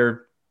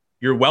 You're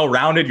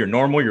well-rounded, you're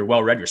normal, you're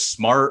well-read, you're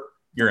smart,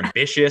 you're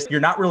ambitious. You're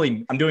not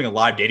really, I'm doing a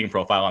live dating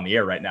profile on the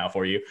air right now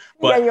for you.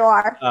 But, yeah, you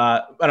are.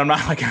 But I'm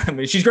not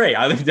like, she's great.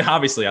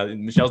 Obviously,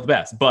 Michelle's the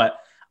best, but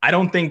I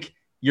don't think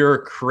you're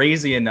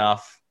crazy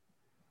enough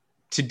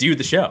to do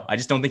the show. I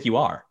just don't think you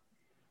are.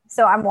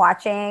 So I'm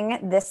watching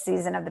this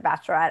season of The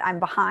Bachelorette. I'm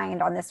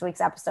behind on this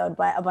week's episode,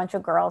 but a bunch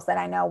of girls that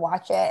I know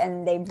watch it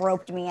and they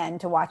roped me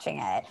into watching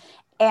it.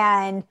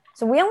 And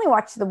so we only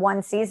watched the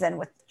one season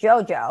with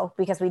JoJo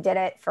because we did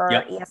it for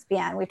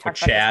ESPN. We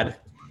talked about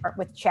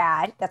with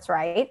Chad. That's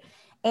right.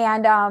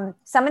 And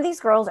some of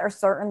these girls are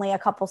certainly a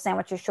couple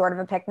sandwiches short of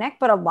a picnic,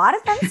 but a lot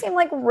of them seem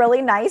like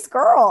really nice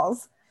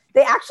girls.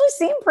 They actually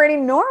seem pretty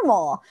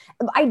normal.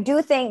 I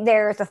do think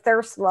there's a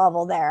thirst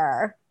level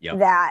there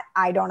that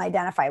I don't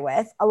identify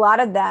with. A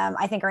lot of them,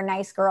 I think, are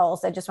nice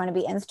girls that just want to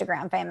be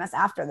Instagram famous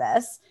after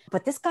this.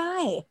 But this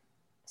guy,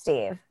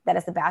 Steve, that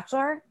is the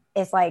Bachelor,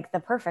 is like the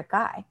perfect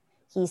guy.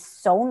 He's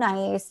so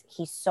nice.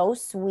 He's so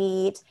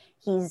sweet.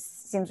 He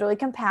seems really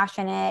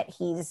compassionate.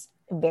 He's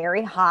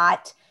very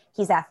hot.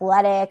 He's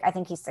athletic. I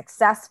think he's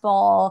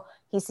successful.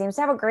 He seems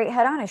to have a great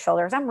head on his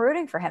shoulders. I'm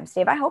rooting for him,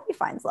 Steve. I hope he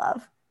finds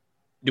love.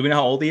 Do we know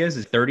how old he is?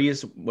 Is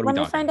 30s? What are we talking? Let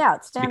me find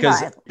out. Stand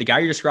because by. The guy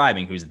you're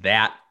describing, who's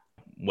that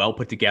well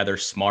put together,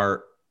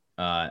 smart,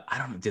 I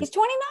don't know. He's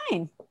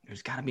 29.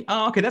 There's got to be.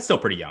 Oh, okay. That's still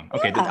pretty young.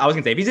 Okay. Yeah. I was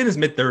going to say, if he's in his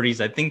mid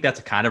 30s, I think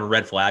that's a kind of a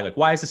red flag. Like,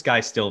 why is this guy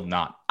still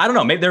not? I don't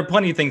know. Maybe there are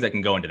plenty of things that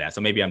can go into that.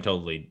 So maybe I'm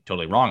totally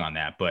wrong on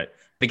that. But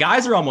the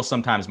guys are almost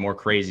sometimes more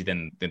crazy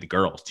than the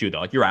girls, too, though.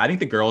 Like, you're right. I think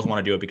the girls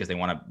want to do it because they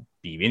want to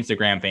be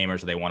Instagram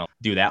famous or they want to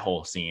do that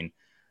whole scene.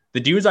 The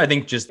dudes, I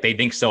think, they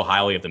think so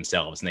highly of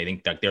themselves and they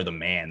think that they're the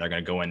man. They're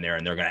going to go in there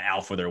and they're going to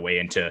alpha their way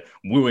into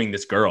wooing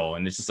this girl.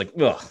 And it's just like,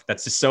 ugh,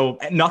 that's just so,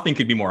 nothing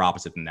could be more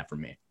opposite than that for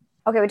me.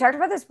 Okay, we talked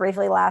about this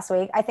briefly last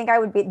week. I think I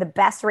would be the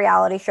best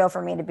reality show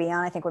for me to be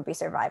on, I think would be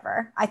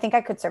Survivor. I think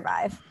I could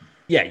survive.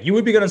 Yeah, you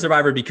would be good on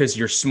Survivor because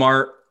you're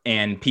smart.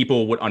 and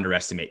people would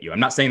underestimate you. I'm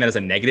not saying that as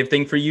a negative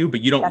thing for you,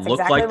 but you don't That's look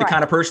exactly like the right.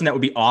 kind of person that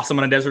would be awesome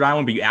on a desert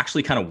island, but you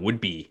actually kind of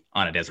would be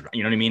on a desert.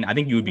 You know what I mean? I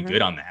think you would be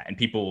good on that. And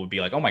people would be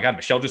like, oh my God,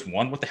 Michelle just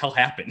won. What the hell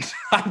happened?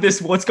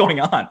 What's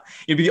going on?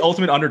 It'd be the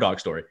ultimate underdog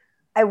story.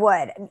 I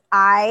would.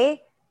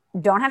 I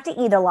don't have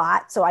to eat a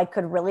lot, so I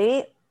could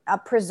really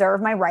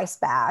preserve my rice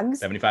bags.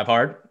 75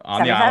 hard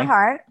on 75 the island.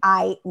 hard.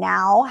 I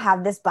now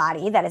have this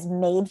body that is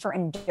made for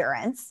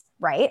endurance,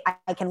 right?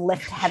 I can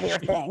lift heavier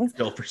things,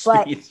 Built for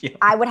but speed, yeah.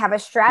 I would have a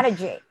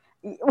strategy.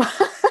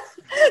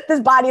 This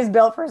body is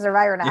built for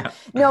Survivor now. Yeah.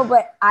 No,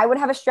 but I would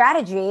have a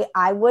strategy.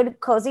 I would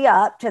cozy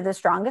up to the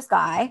strongest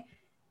guy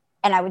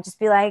and I would just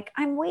be like,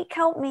 I'm weak,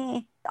 help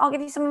me. I'll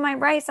give you some of my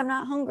rice. I'm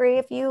not hungry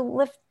if you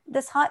lift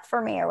this hut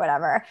for me or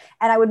whatever.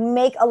 And I would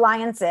make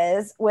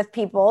alliances with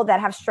people that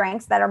have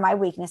strengths that are my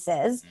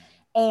weaknesses.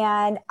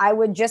 And I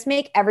would just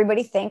make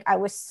everybody think I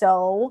was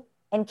so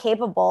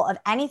incapable of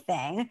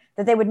anything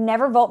that they would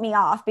never vote me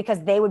off,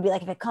 because they would be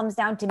like, if it comes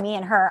down to me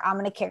and her, I'm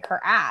going to kick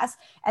her ass.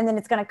 And then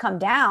it's going to come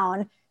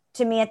down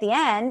to me at the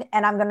end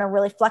and I'm going to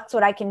really flex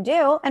what I can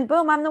do. And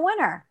boom, I'm the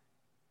winner.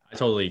 I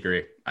totally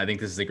agree. I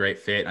think this is a great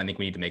fit. I think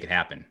we need to make it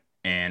happen.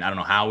 And I don't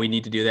know how we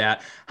need to do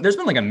that. There's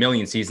been like a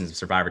million seasons of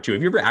Survivor too.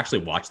 Have you ever actually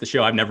watched the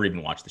show? I've never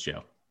even watched the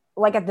show.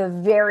 Like at the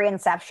very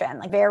inception,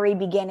 like very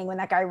beginning when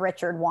that guy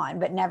Richard won,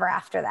 but never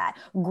after that.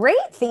 Great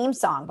theme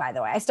song, by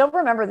the way. I still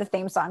remember the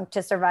theme song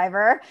to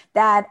Survivor,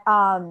 that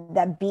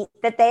beat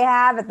that they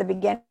have at the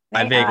beginning.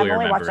 I vaguely I've only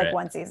remember watched like it.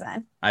 one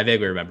season. I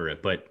vaguely remember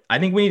it, but I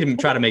think we need to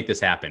try to make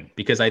this happen,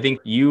 because I think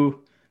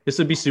this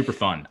would be super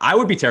fun. I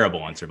would be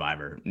terrible on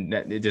Survivor.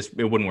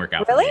 It wouldn't work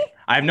out. Really? For me.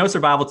 I have no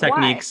survival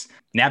techniques. Why?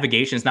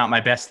 Navigation is not my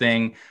best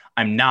thing.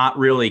 I'm not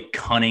really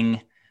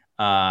cunning.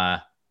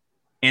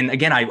 And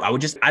again,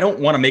 I don't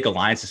want to make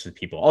alliances with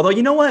people. Although,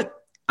 you know what?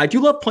 I do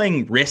love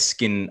playing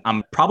Risk, and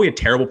I'm probably a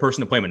terrible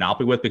person to play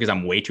Monopoly with because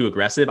I'm way too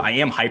aggressive. I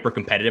am hyper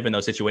competitive in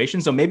those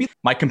situations. So maybe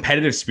my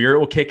competitive spirit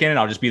will kick in and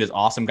I'll just be this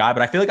awesome guy.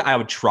 But I feel like I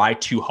would try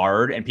too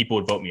hard and people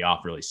would vote me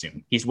off really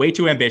soon. He's way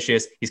too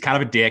ambitious. He's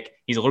kind of a dick.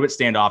 He's a little bit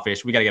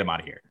standoffish. We got to get him out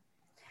of here.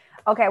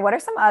 Okay, what are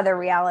some other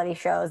reality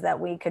shows that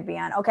we could be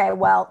on? Okay,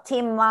 well,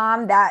 Teen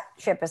Mom, that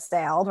ship has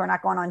sailed. We're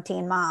not going on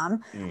Teen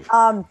Mom.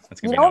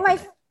 You know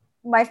what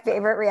my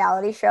favorite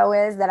reality show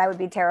is that I would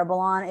be terrible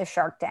on is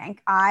Shark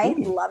Tank. I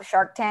love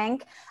Shark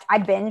Tank. I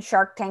binge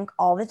Shark Tank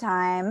all the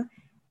time,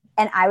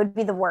 and I would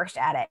be the worst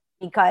at it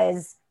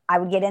because I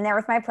would get in there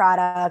with my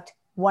product.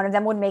 One of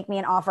them would make me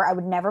an offer. I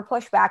would never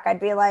push back. I'd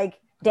be like,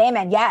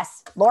 Damon,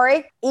 yes.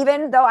 Lori,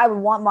 even though I would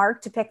want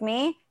Mark to pick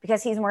me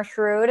because he's more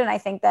shrewd and I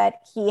think that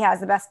he has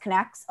the best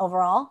connects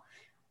overall,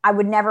 I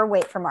would never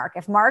wait for Mark.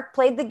 If Mark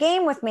played the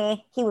game with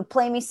me, he would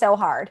play me so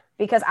hard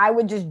because I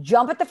would just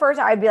jump at the first.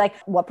 I'd be like,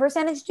 what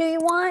percentage do you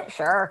want?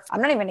 Sure. I'm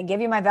not even going to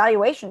give you my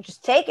valuation.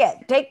 Just take it.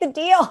 Take the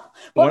deal.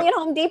 Put me at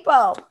Home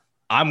Depot.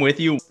 I'm with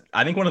you.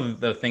 I think one of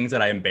the things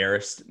that I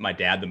embarrassed my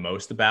dad the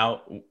most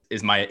about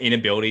is my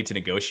inability to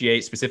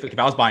negotiate. Specifically, if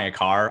I was buying a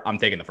car, I'm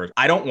taking the first.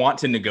 I don't want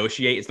to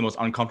negotiate. It's the most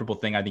uncomfortable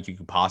thing I think you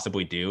could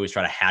possibly do is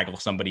try to haggle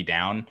somebody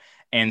down.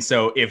 And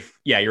so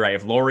you're right.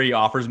 If Lori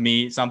offers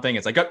me something,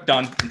 it's like, oh,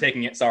 done. I'm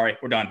taking it. Sorry,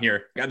 we're done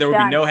here. There would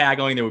be no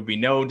haggling. There would be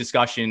no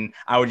discussion.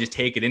 I would just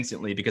take it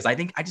instantly because I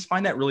just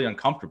find that really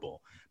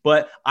uncomfortable.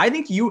 But I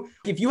think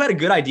if you had a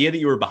good idea that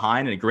you were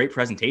behind and a great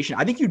presentation,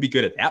 I think you'd be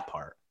good at that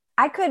part.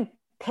 I could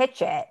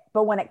pitch it,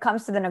 but when it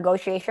comes to the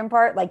negotiation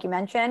part, like you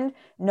mentioned,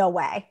 no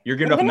way. You're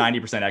giving up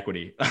 90%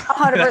 equity.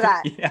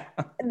 100%. Yeah.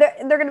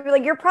 They're going to be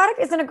like, your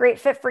product isn't a great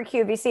fit for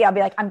QVC. I'll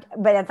be like,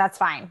 but that's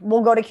fine. We'll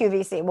go to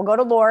QVC. We'll go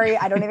to Lori.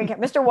 I don't even care.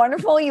 Mr.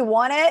 Wonderful, you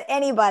want it?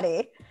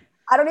 Anybody.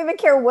 I don't even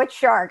care which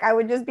shark. I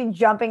would just be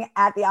jumping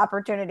at the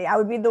opportunity. I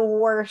would be the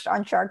worst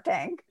on Shark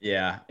Tank.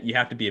 Yeah. You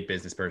have to be a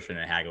business person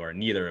and a haggler.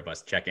 Neither of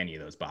us check any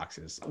of those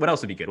boxes. What else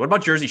would be good? What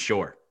about Jersey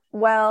Shore?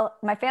 Well,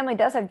 my family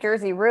does have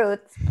Jersey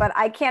roots, but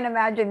I can't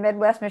imagine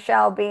Midwest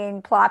Michelle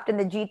being plopped in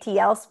the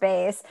GTL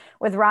space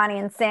with Ronnie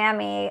and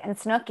Sammy and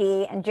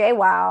Snooki and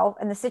JWoww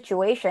and The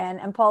Situation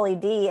and Paulie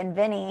D and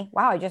Vinny.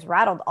 Wow, I just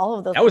rattled all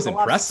of those. That was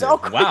impressive.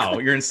 So wow,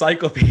 your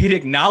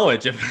encyclopedic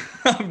knowledge of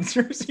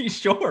Jersey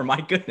Shore. My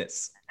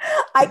goodness.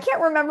 I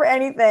can't remember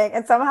anything.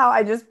 And somehow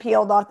I just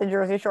peeled off the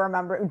Jersey Shore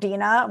member.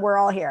 Dina, we're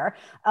all here.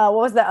 What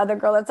was the other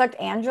girl that sucked?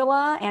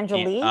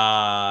 Angelique?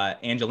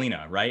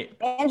 Angelina, right?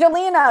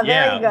 Angelina.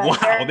 Very good. Wow,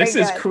 very this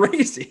good. is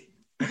crazy.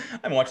 I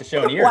haven't watched the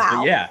show in years,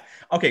 but yeah.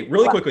 Okay,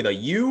 really quickly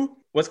though,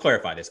 let's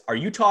clarify this. Are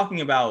you talking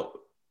about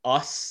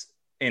us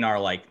in our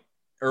like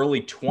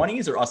early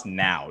 20s or us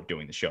now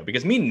doing the show?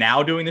 Because me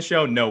now doing the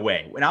show, no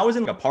way. When I was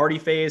in like a party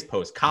phase,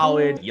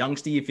 post-college, young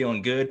Steve,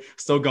 feeling good,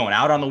 still going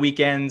out on the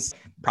weekends,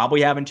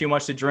 probably having too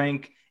much to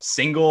drink,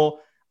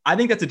 single, I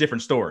think that's a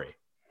different story.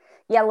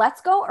 Yeah,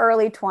 let's go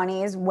early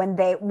 20s when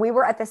we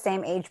were at the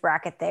same age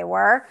bracket they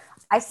were.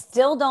 I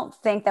still don't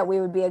think that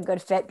we would be a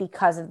good fit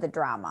because of the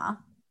drama.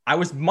 I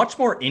was much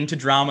more into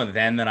drama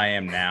then than I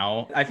am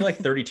now. I feel like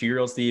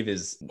 32-year-old Steve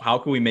is, how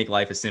can we make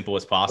life as simple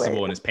as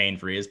possible and as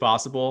pain-free as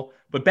possible?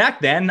 But back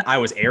then, I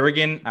was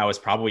arrogant. I was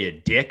probably a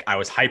dick. I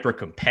was hyper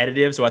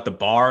competitive. So at the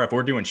bar, if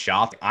we're doing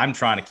shots, I'm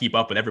trying to keep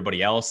up with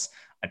everybody else.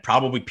 I'd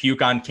probably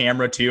puke on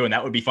camera too, and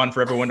that would be fun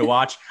for everyone to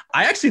watch.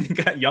 I actually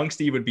think that young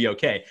Steve would be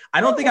okay. I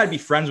don't think I'd be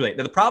friends with it.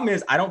 The problem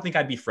is I don't think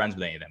I'd be friends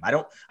with any of them. I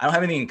don't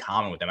have anything in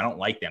common with them. I don't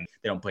like them.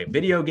 They don't play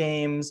video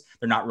games.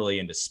 They're not really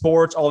into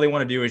sports. All they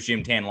want to do is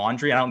gym, tan,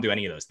 laundry. I don't do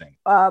any of those things.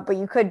 But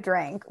you could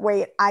drink.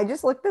 Wait, I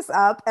just looked this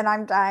up and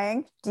I'm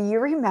dying. Do you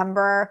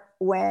remember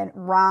when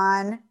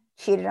Ron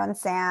cheated on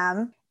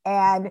Sam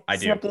and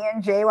Snooki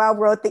and JWoww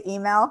wrote the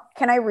email?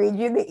 Can I read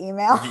you the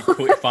email?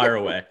 Fire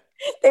away.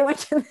 They went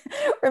to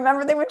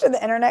the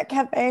internet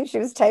cafe and she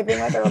was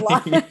typing with her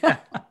line. Yeah.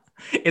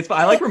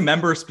 I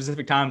remember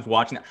specific times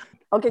watching it.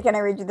 Okay, can I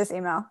read you this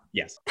email?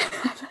 Yes.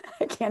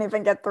 I can't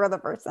even get through the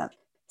first sentence.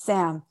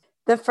 Sam,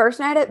 the first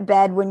night at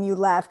bed when you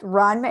left,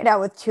 Ron made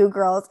out with 2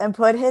 girls and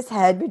put his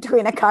head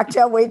between a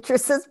cocktail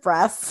waitress's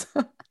breasts.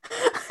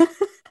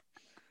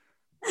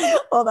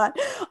 Hold on.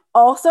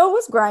 Also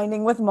was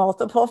grinding with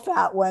multiple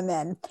fat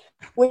women.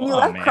 When you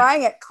left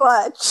crying at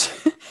Clutch,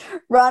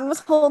 Ron was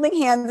holding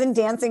hands and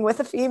dancing with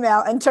a female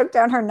and took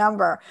down her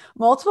number.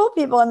 Multiple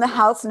people in the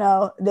house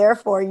know,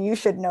 therefore you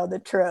should know the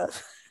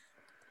truth.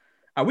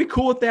 Are we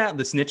cool with that?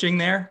 The snitching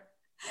there?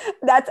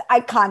 That's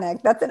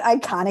iconic. That's an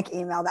iconic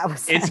email that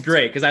was sent. It's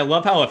great because I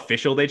love how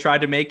official they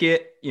tried to make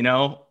it. You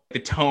know, the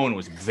tone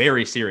was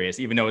very serious,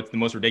 even though it's the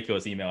most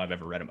ridiculous email I've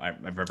ever read.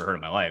 I've ever heard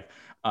in my life.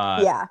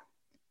 Yeah.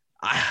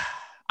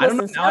 I don't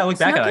know. Now I look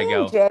back at it, I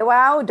go,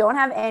 JWoww don't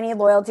have any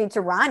loyalty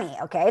to Ronnie.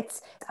 Okay.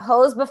 It's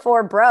hoes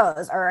before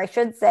bros, or I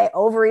should say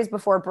ovaries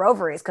before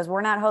broveries, because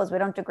we're not hoes. We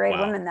don't degrade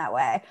women that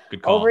way.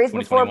 Good call. Ovaries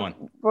before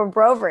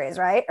broveries,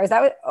 right? Or is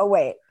that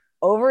what,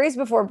 ovaries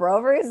before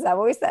broveries? Is that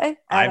what we say?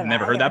 I've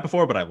never heard that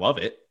before, but I love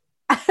it.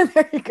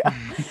 There you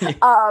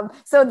go.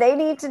 So they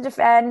need to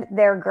defend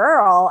their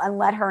girl and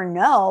let her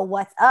know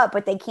what's up,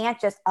 but they can't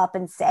just up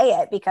and say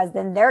it because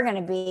then they're going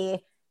to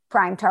be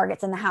prime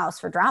targets in the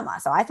house for drama.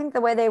 So I think the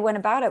way they went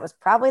about it was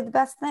probably the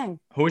best thing.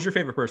 Who was your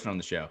favorite person on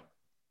the show?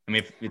 I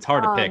mean, it's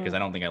hard to pick because I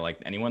don't think I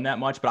liked anyone that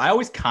much, but I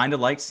always kind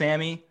of liked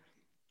Sammy.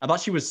 I thought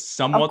she was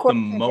somewhat the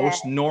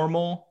most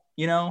normal,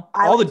 you know?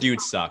 All the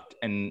dudes sucked.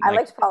 And I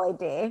liked Pauly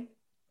D.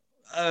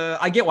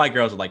 I get why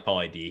girls would like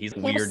Pauly D. He's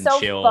weird and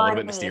chill, a little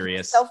bit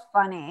mysterious. So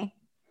funny.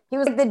 He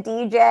was like the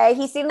DJ.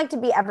 He seemed like to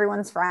be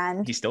everyone's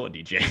friend. He's still a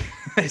DJ,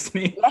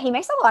 isn't he? Yeah, he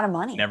makes a lot of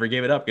money. Never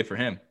gave it up. Good for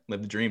him.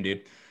 Live the dream,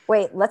 dude.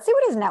 Wait, let's see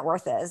what his net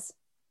worth is.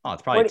 Oh,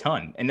 it's probably a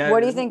ton. And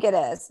what do you think it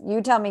is?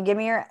 You tell me. Give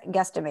me your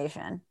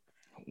guesstimation.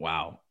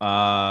 Wow.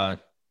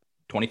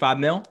 25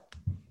 mil?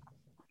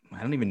 I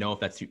don't even know if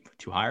that's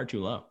too high or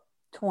too low.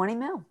 20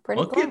 mil.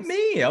 Pretty Look close. at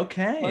me.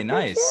 Okay, Look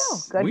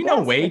nice. We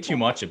know way too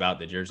much about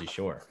the Jersey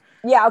Shore.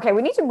 Yeah, okay.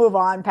 We need to move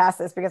on past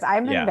this because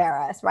I'm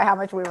embarrassed by how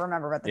much we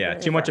remember about the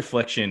Jersey Shore. Much Shore.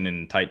 Affliction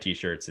and tight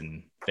t-shirts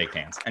and fake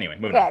pants. Anyway,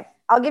 moving on.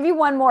 I'll give you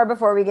one more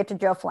before we get to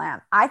Joe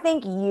Flamm. I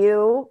think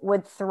you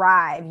would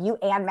thrive, you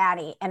and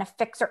Maddie, in a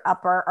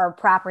fixer-upper or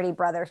property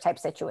brothers type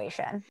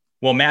situation.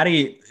 Well,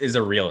 Maddie is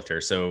a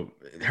realtor, so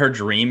her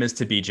dream is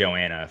to be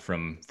Joanna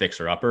from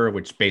Fixer Upper,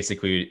 which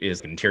basically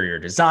is an interior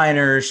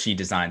designer. She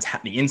designs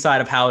the inside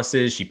of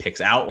houses. She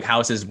picks out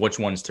houses, which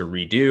ones to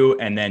redo.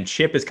 And then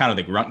Chip is kind of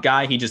the grunt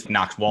guy. He just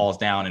knocks walls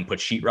down and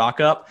puts sheetrock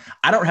up.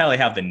 I don't really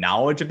have the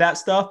knowledge of that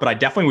stuff, but I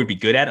definitely would be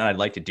good at it and I'd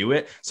like to do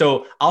it.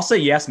 So I'll say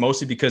yes,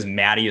 mostly because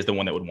Maddie is the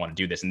one that would want to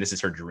do this, and this is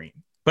her dream.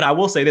 But I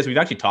will say this, we've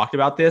actually talked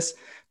about this.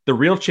 The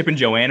real Chip and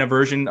Joanna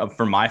version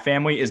for my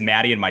family is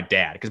Maddie and my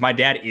dad, because my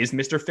dad is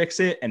Mr.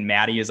 Fix-It and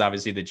Maddie is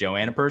obviously the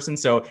Joanna person.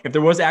 So if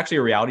there was actually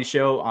a reality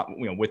show,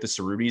 with the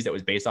Cerutis that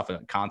was based off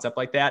of a concept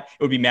like that,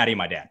 it would be Maddie and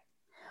my dad.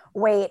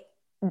 Wait,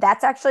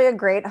 that's actually a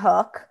great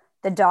hook.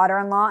 The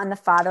daughter-in-law and the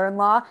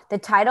father-in-law. The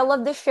title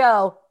of the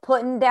show,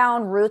 Putting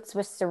Down Roots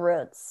with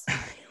Ceruts.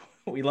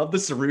 We love the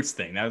Ceruts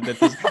thing.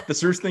 The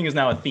Ceruts thing is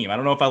now a theme. I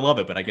don't know if I love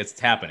it, but I guess it's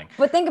happening.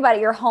 But think about it.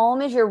 Your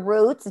home is your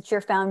roots. It's your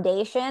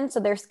foundation.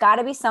 So there's got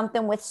to be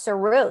something with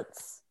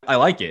Ceruts. I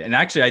like it. And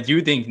actually, I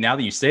do think now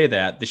that you say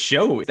that, the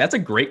show, that's a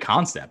great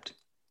concept.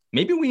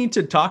 Maybe we need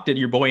to talk to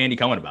your boy Andy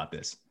Cohen about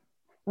this.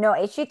 No,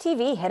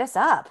 HGTV, hit us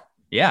up.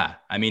 Yeah.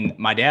 I mean,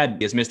 my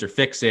dad is Mr.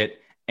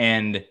 Fix-It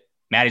and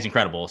Maddie's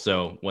incredible.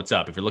 So what's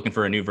up? If you're looking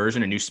for a new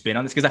version, a new spin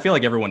on this, because I feel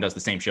like everyone does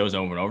the same shows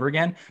over and over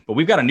again, but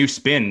we've got a new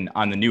spin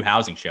on the new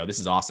housing show. This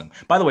is awesome.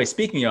 By the way,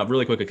 speaking of,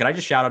 really quickly, could I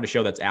just shout out a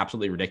show that's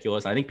absolutely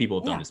ridiculous? I think people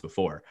have done this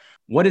before.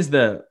 What is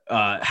the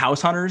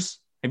House Hunters?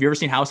 Have you ever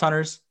seen House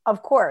Hunters?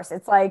 Of course.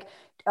 It's like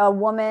a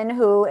woman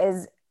who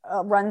is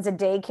runs a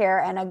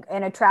daycare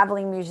and a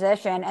traveling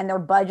musician, and their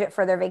budget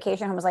for their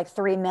vacation home was like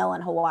 $3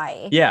 million in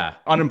Hawaii. Yeah,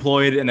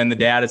 unemployed, and then the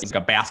dad is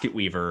like a basket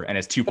weaver and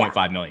it's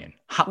 $2.5 million.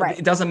 Right.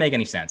 It doesn't make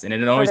any sense, and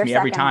it annoys me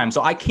every time.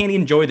 So I can't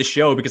enjoy the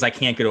show because I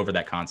can't get over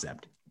that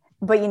concept.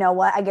 But you know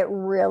what? I get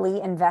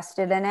really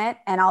invested in it,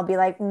 and I'll be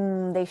like,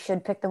 they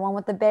should pick the one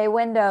with the bay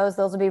windows.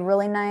 Those will be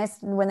really nice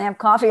when they have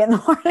coffee in the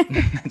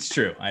morning. That's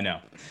true. I know.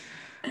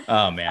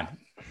 Oh man.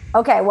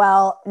 Okay,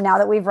 well, now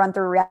that we've run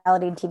through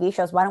reality TV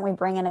shows, why don't we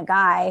bring in a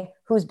guy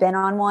who's been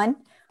on one?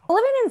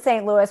 Living in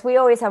St. Louis, we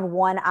always have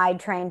one-eyed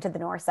train to the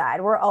north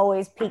side. We're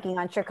always peeking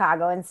on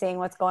Chicago and seeing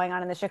what's going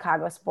on in the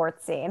Chicago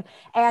sports scene.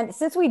 And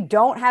since we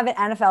don't have an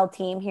NFL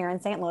team here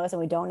in St. Louis and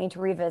we don't need to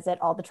revisit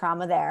all the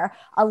trauma there,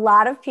 a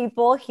lot of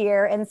people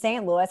here in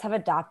St. Louis have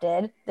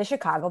adopted the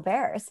Chicago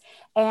Bears.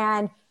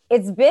 And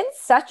it's been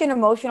such an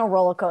emotional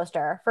roller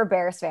coaster for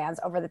Bears fans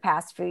over the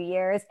past few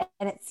years.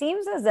 And it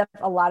seems as if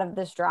a lot of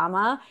this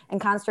drama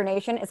and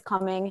consternation is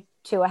coming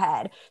to a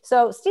head.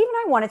 So Steve and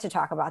I wanted to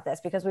talk about this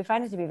because we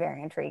find it to be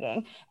very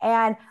intriguing.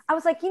 And I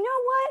was like, you know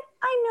what?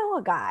 I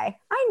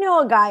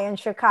know a guy in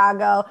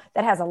Chicago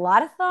that has a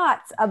lot of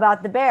thoughts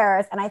about the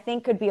Bears and I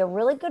think could be a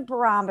really good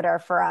barometer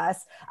for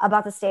us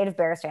about the state of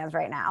Bears fans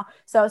right now.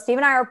 So Steve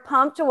and I are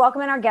pumped to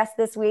welcome in our guest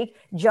this week,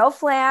 Joe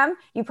Flamm.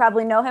 You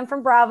probably know him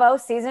from Bravo,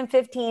 season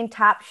 15,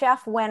 Top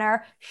Chef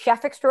winner,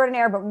 chef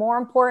extraordinaire, but more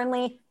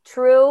importantly,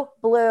 true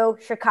blue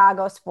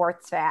Chicago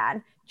sports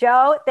fan.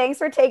 Joe, thanks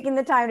for taking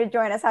the time to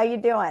join us. How you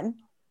doing?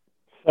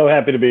 So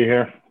happy to be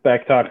here.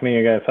 Back talking to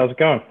you guys. How's it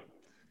going?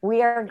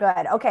 We are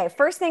good. Okay,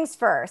 first things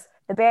first.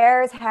 The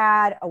Bears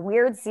had a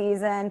weird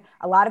season.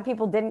 A lot of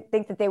people didn't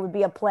think that they would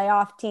be a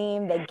playoff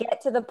team. They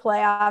get to the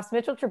playoffs.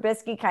 Mitchell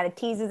Trubisky kind of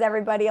teases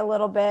everybody a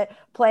little bit,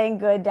 playing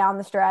good down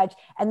the stretch.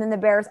 And then the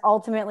Bears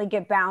ultimately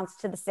get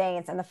bounced to the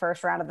Saints in the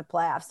first round of the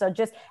playoffs. So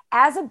just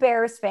as a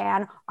Bears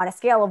fan, on a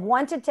scale of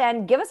 1 to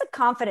 10, give us a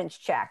confidence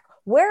check.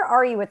 Where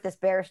are you with this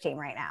Bears team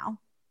right now?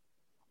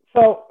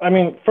 So, I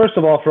mean, first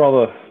of all, for all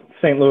the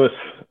St. Louis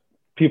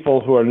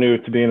people who are new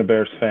to being a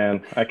Bears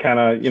fan, I kind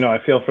of,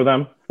 I feel for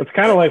them. It's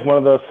kind of like one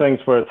of those things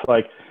where it's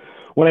like,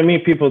 when I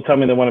meet people who tell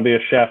me they want to be a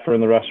chef or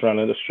in the restaurant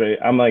industry,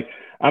 I'm like,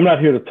 I'm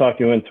not here to talk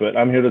you into it.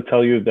 I'm here to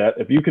tell you that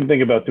if you can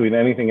think about doing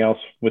anything else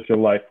with your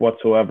life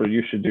whatsoever,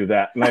 you should do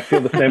that. And I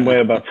feel the same way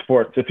about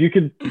sports. If you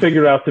could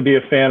figure out to be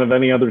a fan of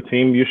any other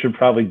team, you should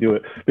probably do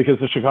it because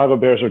the Chicago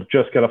Bears are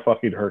just going to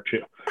fucking hurt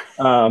you.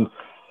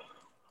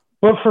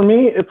 But for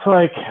me, it's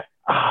like,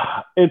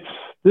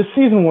 this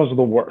season was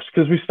the worst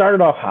because we started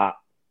off hot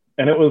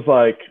and it was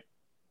like,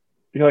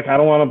 you're like, I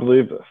don't want to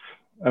believe this.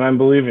 And I'm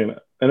believing it.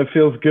 And it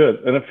feels good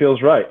and it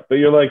feels right. But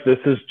you're like, this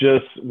is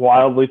just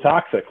wildly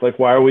toxic. Like,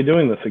 why are we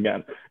doing this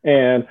again?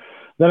 And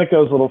then it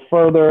goes a little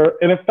further.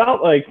 And it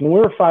felt like when we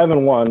were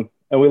 5-1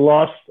 and we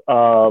lost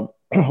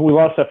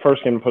that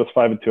first game to put us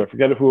 5-2. I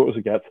forget who it was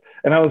against.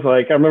 And I was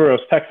like, I remember I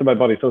was texting my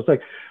buddy. So I was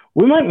like,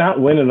 we might not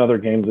win another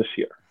game this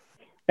year.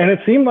 And it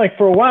seemed like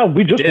for a while,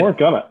 we just weren't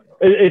gonna.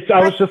 I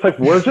was just like,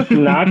 we're just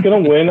not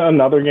going to win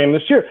another game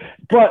this year.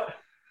 But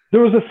there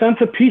was a sense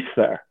of peace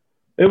there.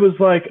 It was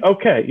like,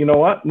 okay, you know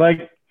what?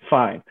 Like,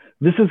 fine.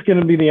 This is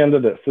going to be the end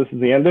of this. This is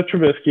the end of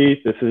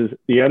Trubisky. This is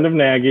the end of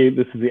Nagy.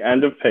 This is the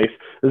end of Pace.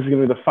 This is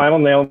going to be the final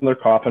nail in their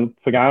coffin.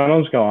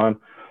 Pagano's gone.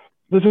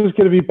 This is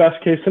going to be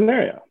best case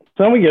scenario.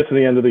 So then we get to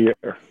the end of the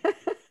year.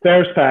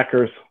 Bears,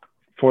 Packers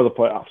for the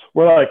playoffs.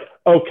 We're like,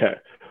 okay.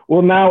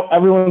 Well, now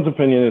everyone's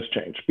opinion has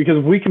changed because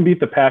if we can beat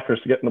the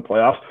Packers to get in the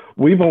playoffs,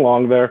 we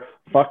belong there.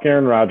 Fuck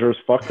Aaron Rodgers,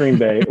 fuck Green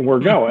Bay, and we're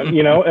going,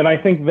 And I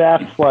think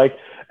that's like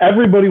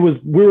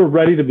we were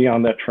ready to be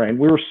on that train.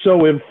 We were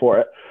so in for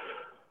it.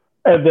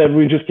 And then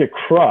we just get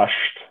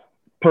crushed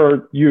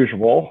per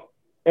usual.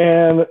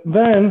 And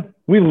then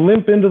we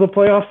limp into the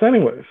playoffs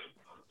anyways.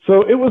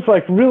 So it was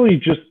like really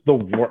just the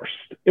worst.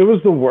 It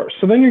was the worst.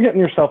 So then you're getting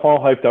yourself all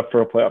hyped up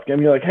for a playoff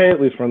game. You're like, hey, at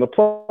least we're in the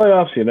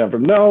playoffs. You never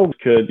know.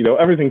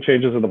 Everything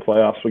changes in the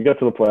playoffs. We get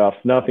to the playoffs.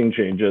 Nothing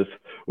changes.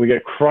 We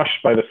get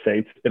crushed by the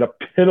Saints in a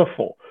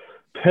pitiful,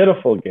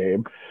 pitiful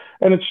game.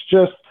 And it's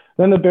just,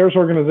 then the Bears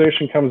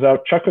organization comes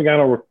out. Chuck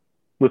Pagano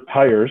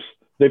retires.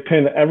 They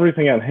pin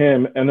everything on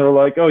him. And they're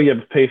like, oh, yeah,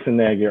 Pace and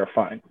Nagy are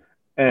fine.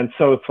 And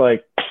so it's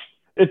like,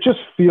 it just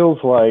feels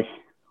like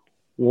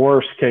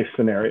worst case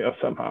scenario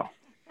somehow.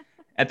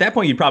 At that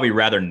point, you'd probably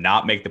rather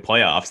not make the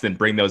playoffs than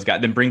bring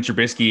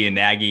Trubisky and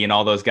Nagy and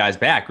all those guys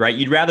back, right?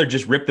 You'd rather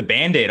just rip the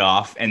Band-Aid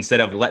off instead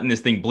of letting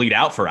this thing bleed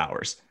out for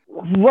hours.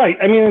 Right.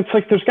 I mean, it's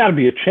like, there's got to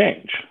be a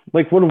change.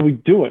 Like, what are we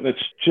doing?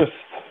 It's just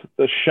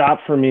a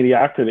shot for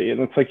mediocrity. And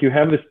it's like, you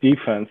have this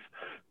defense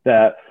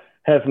that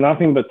has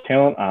nothing but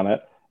talent on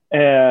it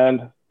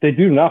and they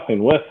do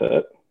nothing with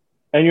it.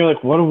 And you're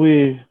like, what are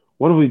we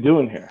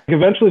doing here? Like,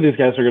 eventually these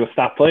guys are going to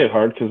stop playing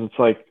hard because it's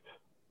like,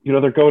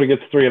 they're going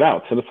against 3 and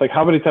outs. And it's like,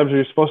 how many times are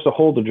you supposed to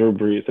hold the Drew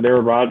Brees and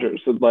Aaron Rodgers?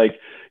 And like,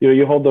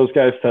 you hold those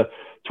guys to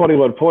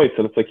 21 points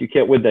and it's like, you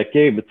can't win that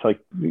game. It's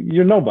like,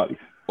 you're nobody.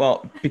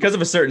 Well, because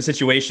of a certain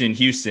situation in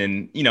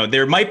Houston,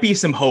 there might be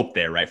some hope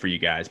there, right, for you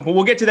guys. But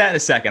we'll get to that in a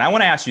second. I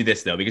want to ask you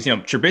this, though, because,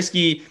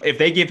 Trubisky, if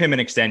they give him an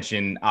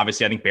extension,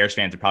 obviously I think Bears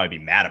fans would probably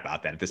be mad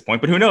about that at this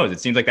point. But who knows? It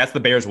seems like that's the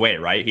Bears way,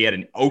 right? He had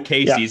an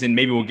okay season.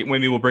 Maybe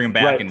we'll bring him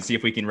back and see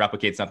if we can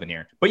replicate something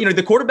here. But,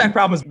 the quarterback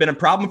problem has been a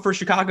problem for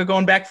Chicago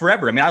going back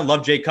forever. I mean, I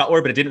love Jay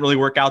Cutler, but it didn't really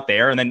work out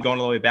there. And then going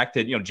all the way back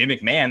to, Jim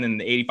McMahon and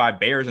the 85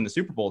 Bears and the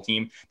Super Bowl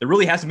team, there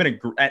really hasn't been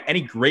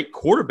any great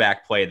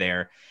quarterback play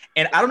there.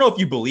 And I don't know if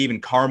you believe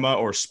in karma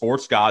or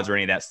sports gods or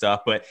any of that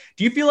stuff, but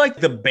do you feel like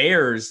the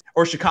Bears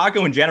or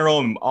Chicago in general,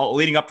 and all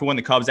leading up to when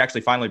the Cubs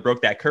actually finally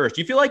broke that curse,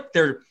 do you feel like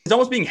it's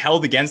almost being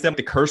held against them,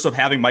 the curse of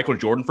having Michael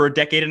Jordan for a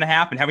decade and a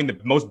half and having the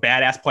most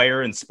badass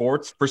player in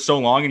sports for so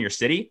long in your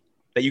city,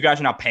 that you guys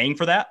are now paying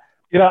for that?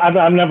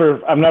 I've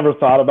never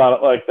thought about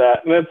it like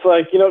that. And it's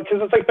like, because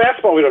it's like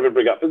basketball we don't even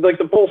bring up. It's like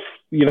the Bulls,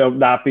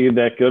 not being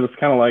that good. It's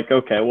kind of like,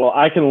 okay, well,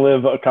 I can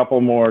live a couple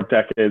more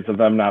decades of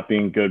them not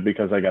being good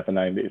because I got the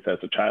 90s as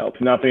a child.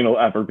 Nothing will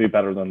ever be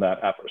better than that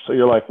ever. So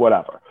you're like,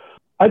 whatever.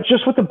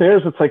 Just with the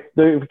Bears, it's like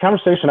the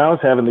conversation I was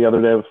having the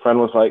other day with a friend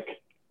was like,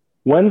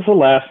 when's the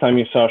last time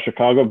you saw a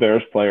Chicago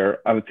Bears player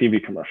on a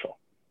TV commercial?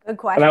 Good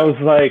question. And I was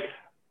like,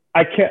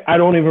 I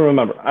don't even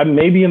remember. I'm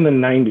maybe in the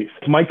 90s.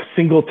 Mike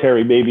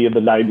Singletary, maybe in the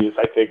 90s,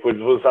 I think, which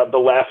was the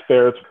last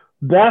Bears.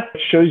 That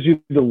shows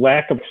you the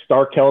lack of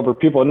star caliber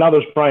people. And now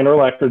there's Brian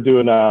Urlacher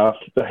doing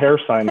the hair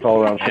signs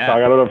all around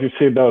Chicago. I don't know if you've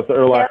seen those, the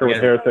Urlacher with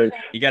hair things.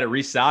 You got it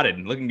resodded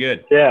and looking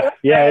good. Yeah.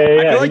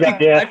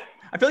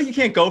 I feel like you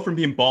can't go from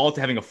being bald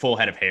to having a full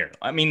head of hair.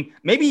 I mean,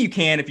 maybe you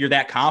can if you're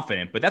that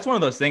confident, but that's one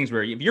of those things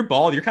where if you're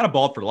bald, you're kind of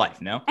bald for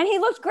life, no? And he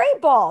looked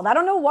great bald. I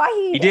don't know why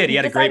he did. He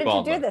had a great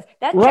bald to do look.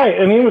 this. Right,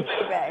 and he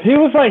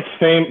was like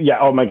fame. Yeah.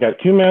 Oh my God.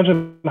 Can you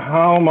imagine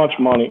how much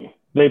money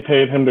they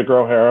paid him to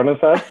grow hair on his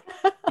head?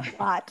 A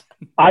lot.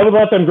 I would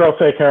let them grow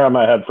fake hair on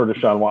my head for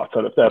Deshaun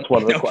Watson if that's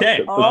one of the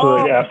questions.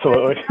 Oh,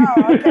 absolutely.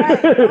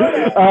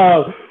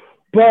 Okay.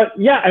 But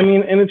yeah, I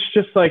mean, and it's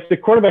just like the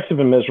quarterbacks have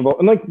been miserable.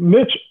 And like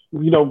Mitch,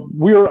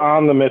 we're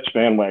on the Mitch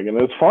bandwagon.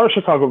 As far as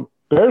Chicago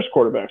Bears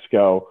quarterbacks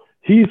go,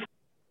 he's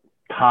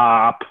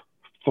top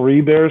 3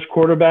 Bears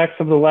quarterbacks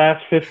of the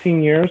last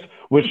 15 years,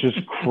 which is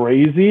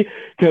crazy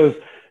because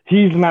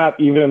he's not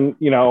even,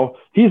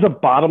 he's a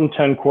bottom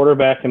 10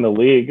 quarterback in the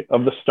league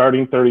of the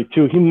starting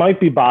 32. He might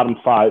be bottom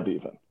 5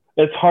 even.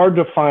 It's hard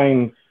to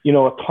find, a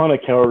ton of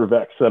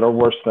quarterbacks that are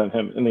worse than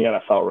him in the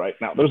NFL right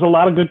now. There's a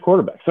lot of good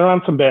quarterbacks. They're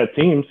on some bad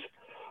teams.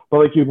 But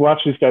like you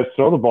watch these guys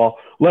throw the ball,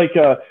 like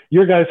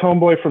your guy's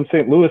homeboy from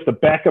St. Louis, the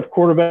backup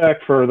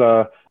quarterback for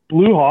the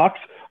Blue Hawks,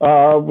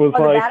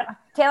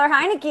 Taylor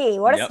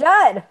Heineke. What a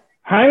stud!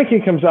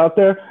 Heineke comes out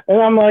there,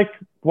 and I'm like,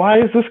 why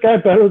is this guy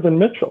better than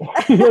Mitchell?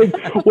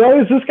 Why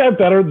is this guy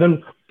better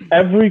than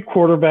every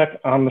quarterback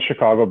on the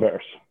Chicago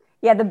Bears?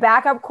 Yeah, the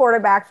backup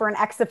quarterback for an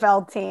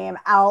XFL team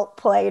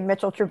outplayed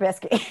Mitchell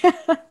Trubisky.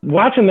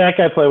 Watching that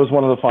guy play was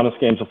one of the funnest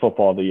games of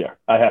football of the year,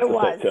 I have to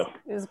say, too.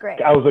 It was great.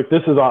 I was like,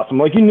 this is awesome.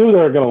 Like, you knew they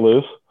were going to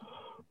lose,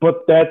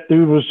 but that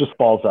dude was just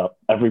balls up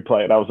every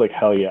play. And I was like,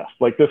 hell yes.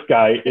 Like, this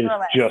guy is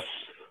just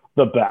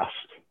the best.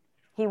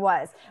 He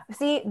was.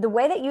 See, the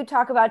way that you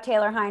talk about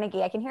Taylor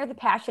Heineke, I can hear the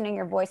passion in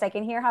your voice. I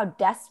can hear how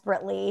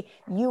desperately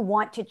you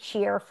want to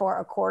cheer for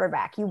a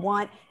quarterback. You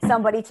want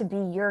somebody to be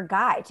your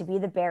guy, to be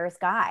the Bears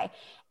guy.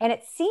 And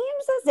it seems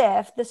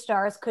as if the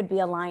stars could be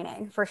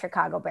aligning for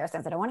Chicago Bears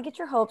fans. I don't want to get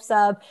your hopes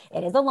up.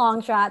 It is a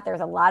long shot.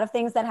 There's a lot of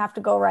things that have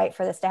to go right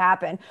for this to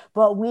happen.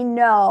 But we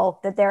know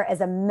that there is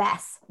a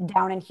mess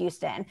down in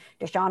Houston.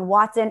 Deshaun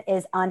Watson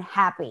is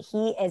unhappy.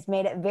 He has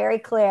made it very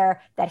clear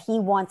that he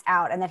wants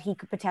out and that he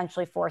could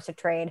potentially force a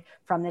trade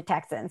from the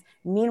Texans.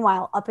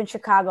 Meanwhile, up in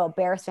Chicago,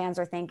 Bears fans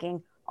are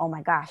thinking, oh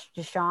my gosh,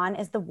 Deshaun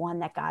is the one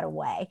that got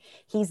away.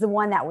 He's the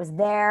one that was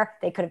there.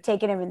 They could have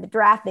taken him in the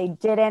draft. They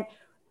didn't.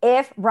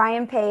 If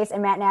Ryan Pace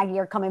and Matt Nagy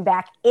are coming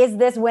back, is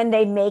this when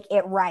they make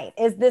it right?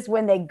 Is this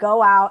when they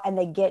go out and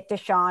they get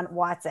Deshaun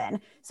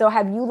Watson? So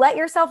have you let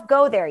yourself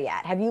go there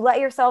yet? Have you let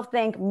yourself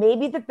think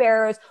maybe the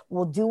Bears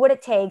will do what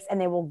it takes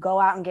and they will go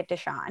out and get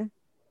Deshaun?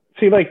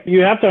 See, like,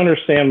 you have to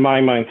understand my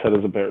mindset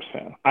as a Bears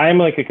fan. I'm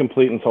like a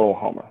complete and total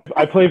homer.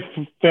 I played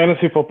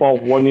fantasy football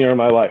 1 year in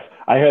my life.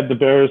 I had the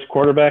Bears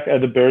quarterback, I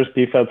had the Bears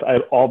defense, I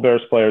had all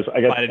Bears players.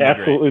 I got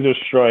absolutely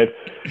destroyed.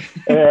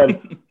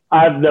 And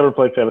I've never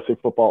played fantasy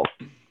football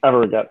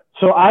ever again.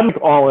 So I'm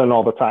all in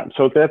all the time.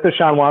 So that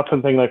Deshaun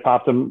Watson thing like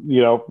popped him,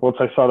 once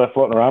I saw that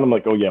floating around, I'm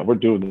like, oh yeah, we're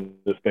doing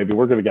this, baby.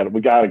 We're going to get it.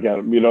 We got to get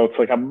him. It's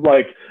like,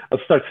 I'll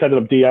start sending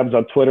him DMs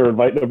on Twitter,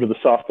 inviting him to the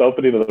soft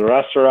opening of the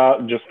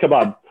restaurant and just come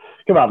on,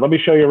 let me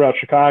show you around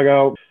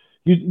Chicago.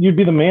 You'd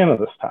be the man of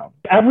this town.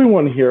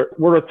 Everyone here,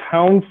 we're a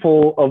town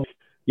full of,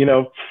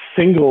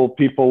 single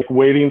people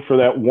waiting for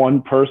that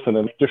one person,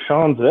 and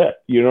Deshaun's it.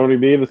 You know what I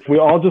mean? We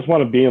all just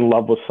want to be in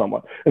love with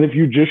someone. And if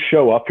you just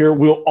show up here,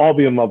 we'll all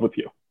be in love with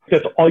you.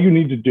 That's all you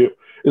need to do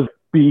is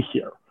be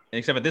here.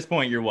 Except at this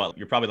point, you're what?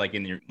 You're probably like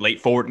in your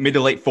mid to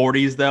late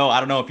 40s, though. I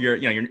don't know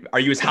if are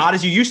you as hot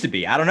as you used to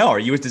be? I don't know. Are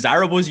you as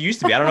desirable as you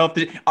used to be? I don't know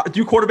if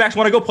do quarterbacks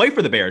want to go play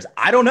for the Bears?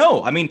 I don't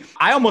know. I mean,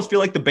 I almost feel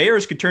like the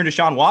Bears could turn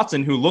Deshaun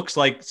Watson, who looks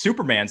like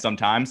Superman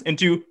sometimes,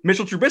 into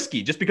Mitchell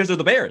Trubisky just because of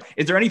the Bears.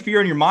 Is there any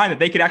fear in your mind that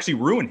they could actually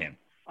ruin him?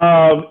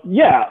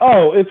 Yeah.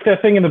 Oh, it's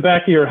that thing in the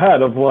back of your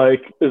head of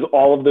like, is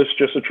all of this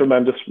just a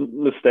tremendous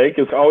mistake?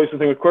 It's always the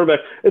thing with quarterback.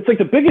 It's like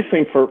the biggest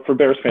thing for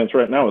Bears fans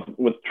right now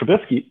with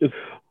Trubisky is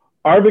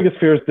our biggest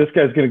fear is this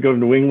guy's going to go to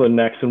New England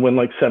next and win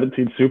like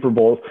 17 Super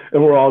Bowls.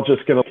 And we're all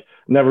just going to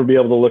never be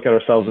able to look at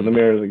ourselves in the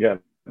mirrors again.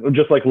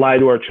 Just like lie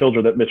to our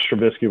children that Mitch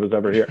Trubisky was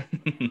ever here.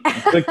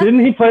 Like,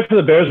 didn't he play for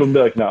the Bears? We'll be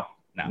like, no.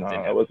 No,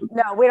 didn't that wasn't.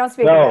 No, we don't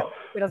speak No, of it.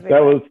 We don't speak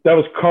of it. that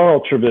was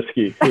Carl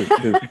Trubisky,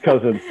 his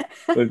cousin.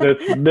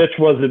 Mitch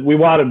wasn't. We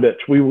wanted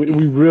Mitch. We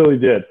really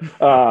did.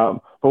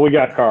 But we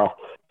got Carl.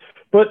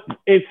 But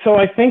so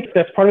I think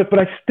that's part of it. But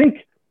I think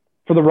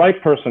for the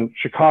right person,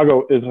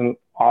 Chicago is an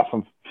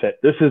awesome fit.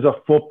 This is a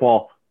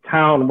football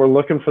town. We're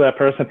looking for that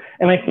person.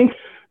 And I think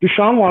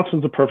Deshaun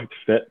Watson's a perfect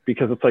fit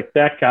because it's like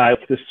that guy,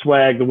 the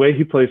swag, the way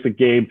he plays the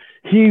game.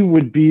 He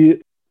would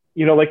be,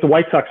 like the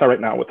White Sox are right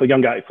now with the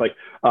young guys like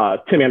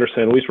Tim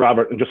Anderson, Luis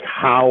Robert, and just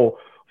how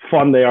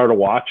fun they are to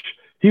watch.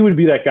 He would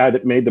be that guy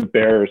that made the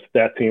Bears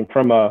that team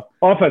from a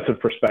offensive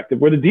perspective,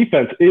 where the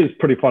defense is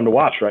pretty fun to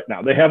watch right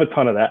now. They have a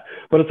ton of that,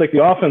 but it's like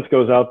the offense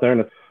goes out there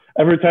and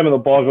every time the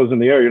ball goes in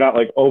the air, you're not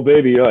like, oh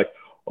baby, you're like,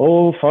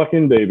 oh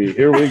fucking baby,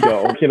 here we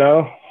go,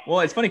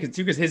 Well, it's funny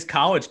because his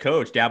college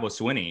coach, Dabo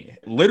Swinney,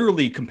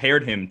 literally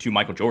compared him to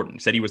Michael Jordan,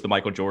 said he was the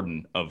Michael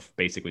Jordan of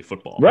basically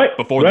football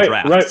before the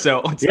draft. Right.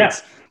 So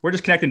we're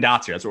just connecting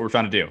dots here. That's what we're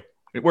trying to do.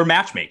 We're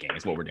matchmaking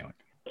is what we're doing.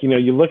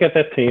 You look at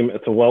that team,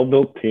 it's a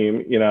well-built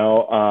team,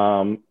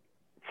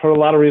 for a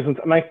lot of reasons.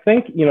 And I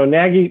think,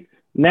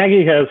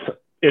 Nagy has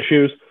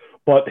issues,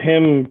 but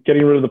him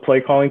getting rid of the play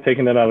calling,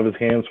 taking that out of his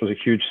hands was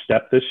a huge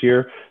step this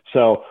year.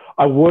 So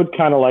I would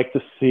kind of like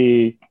to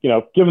see,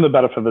 given the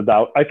benefit of the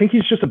doubt, I think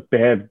he's just a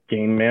bad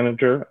game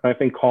manager. I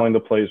think calling the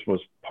plays was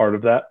part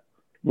of that.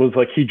 Was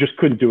like he just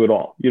couldn't do it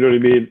all. You know what I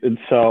mean? And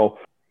so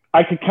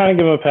I could kind of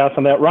give him a pass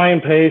on that. Ryan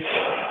Pace,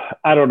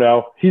 I don't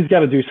know. He's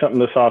got to do something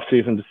this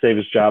offseason to save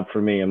his job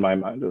for me, in my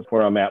mind, is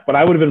where I'm at. But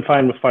I would have been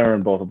fine with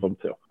firing both of them,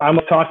 too. I'm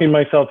talking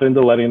myself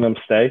into letting them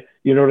stay.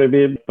 You know what I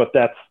mean? But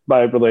that's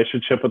my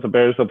relationship with the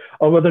Bears.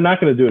 Well, they're not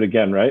going to do it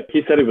again, right?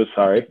 He said he was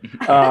sorry.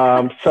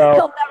 So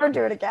he'll never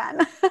do it again.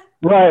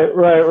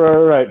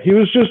 Right. He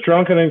was just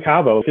drunk and in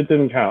Cabo. It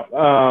didn't count.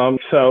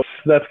 So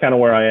that's kind of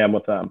where I am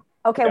with them.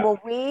 Okay, well,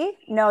 we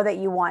know that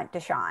you want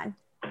Deshaun.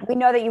 We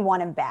know that you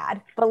want him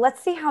bad. But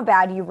let's see how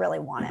bad you really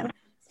want him.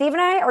 Steve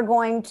and I are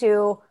going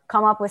to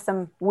come up with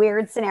some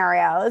weird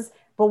scenarios,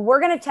 but we're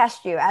going to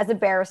test you as a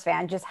Bears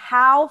fan, just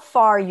how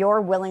far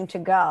you're willing to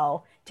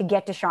go to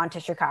get Deshaun to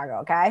Chicago,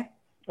 okay?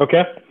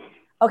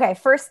 Okay,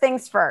 first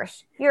things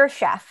first. You're a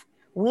chef.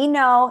 We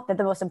know that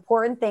the most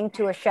important thing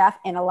to a chef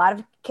in a lot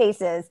of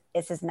cases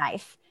is his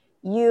knife.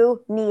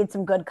 You need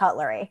some good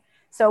cutlery.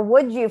 So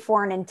would you,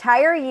 for an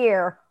entire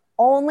year,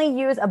 only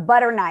use a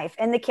butter knife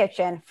in the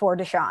kitchen for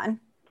Deshaun?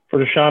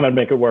 For Deshaun, I'd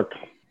make it work.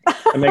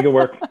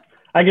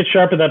 I could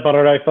sharpen that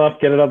butter knife up,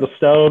 get it on the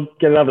stove,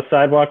 get it on the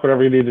sidewalk,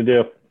 whatever you need to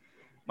do.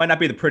 Might not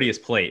be the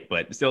prettiest plate,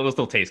 but it'll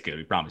still taste good.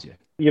 We promise you.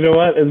 You know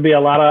what? I'd be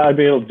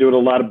able to do it a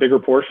lot of bigger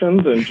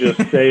portions and just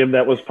say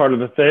that was part of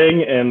the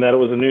thing and that it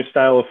was a new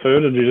style of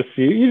food. And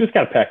you just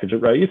got to package it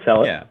right. You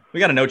sell it. Yeah. We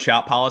got a no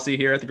chop policy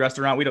here at the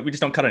restaurant. We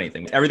just don't cut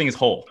anything. Everything is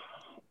whole.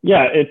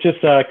 Yeah. It just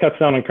cuts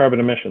down on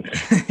carbon emissions.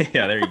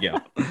 Yeah, there you go.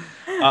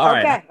 All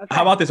right. Okay.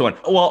 How about this one?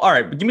 Well, all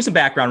right. Give me some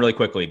background really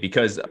quickly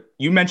because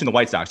you mentioned the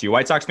White Sox. Are you a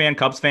White Sox fan,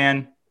 Cubs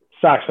fan?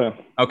 Sox fan.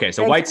 Okay.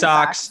 So White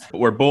Sox,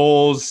 we're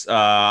Bulls.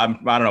 I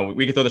don't know.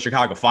 We could throw the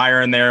Chicago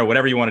Fire in there,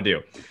 whatever you want to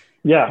do.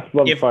 Yeah.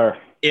 Love the Fire.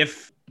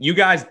 If you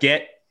guys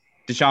get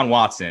Deshaun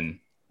Watson,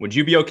 would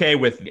you be okay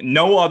with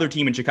no other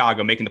team in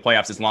Chicago making the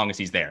playoffs as long as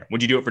he's there?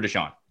 Would you do it for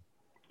Deshaun?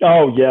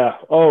 Oh,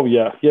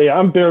 yeah. Yeah.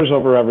 I'm Bears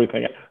over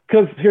everything.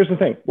 Because here's the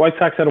thing. White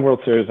Sox had a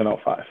World Series in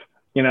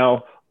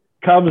 2005.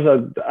 Cubs,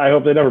 I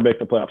hope they never make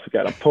the playoffs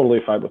again. I'm totally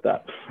fine with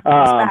that.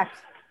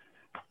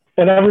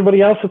 And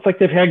everybody else, it's like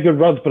they've had good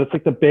runs, but it's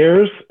like the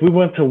Bears, we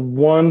went to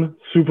one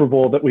Super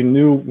Bowl that we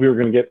knew we were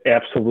going to get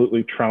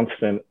absolutely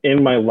trounced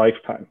in my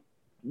lifetime.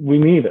 We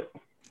need it.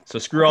 So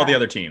screw all the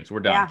other teams. We're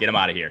done. Yeah. Get them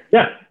out of here.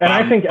 Yeah. And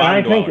I think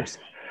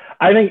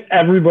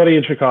everybody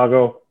in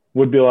Chicago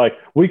would be like,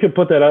 we could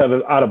put that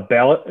out of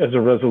ballot as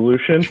a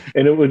resolution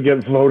and it would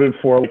get voted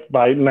for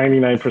by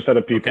 99%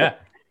 of people. Okay.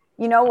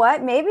 You know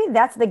what? Maybe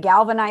that's the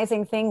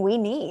galvanizing thing we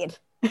need.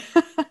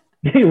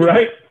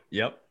 Right?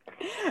 Yep.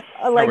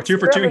 Like we're 2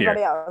 for 2 here.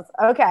 Else.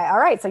 Okay. All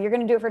right. So you're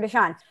going to do it for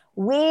Deshaun.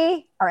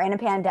 We are in a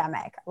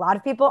pandemic. A lot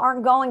of people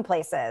aren't going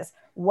places.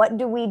 What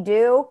do?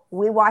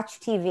 We watch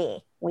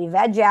TV. We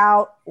veg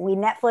out. We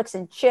Netflix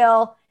and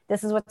chill.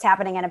 This is what's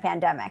happening in a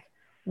pandemic.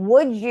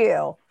 Would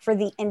you, for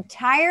the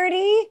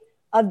entirety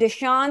of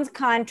Deshaun's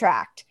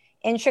contract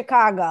in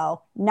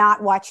Chicago,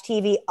 not watch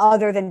TV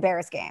other than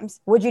Bears games?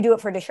 Would you do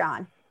it for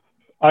Deshaun?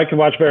 I can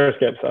watch Bears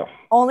games, though.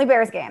 Only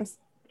Bears games?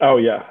 Oh,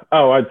 yeah.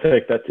 Oh, I'd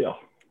take that deal.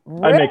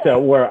 Really? I'd make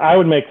that work. I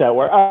would make that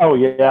work. Oh,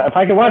 yeah. If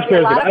I can watch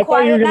Bears games. I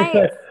thought you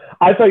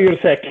were going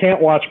to say I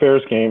can't watch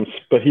Bears games,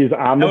 but he's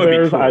on the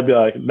Bears. Cool. I'd be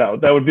like, no,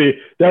 that would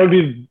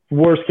be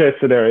worst case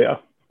scenario.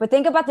 But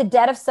think about the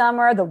dead of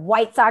summer. The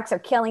White Sox are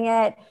killing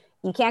it.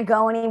 You can't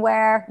go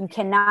anywhere. You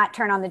cannot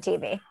turn on the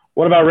TV.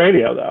 What about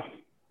radio, though?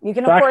 You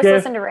can, of course,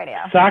 listen to radio.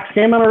 Sox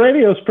game on the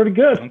radio is pretty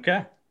good.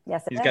 Okay.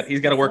 Yes, he's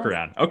got a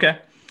workaround. Okay.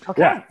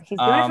 Yeah. He's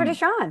doing it for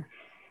Deshaun.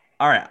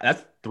 All right,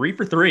 that's 3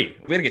 for 3.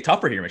 We gotta get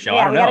tougher here, Michelle.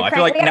 Yeah, I don't know. I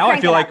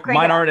feel like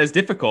mine aren't as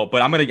difficult,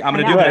 but I'm gonna do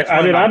the next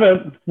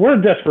one. We're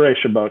in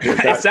desperation mode here.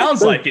 It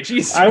sounds like it.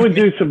 Jeez. I would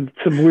do some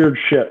weird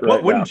shit right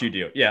What wouldn't now. you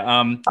do? Yeah.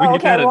 We can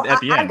get that at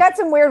the end. I've got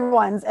some weird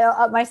ones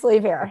up my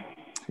sleeve here.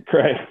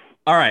 Great.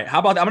 All right. How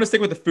about I'm gonna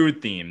stick with the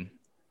food theme.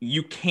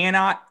 You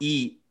cannot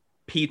eat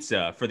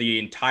pizza for the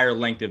entire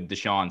length of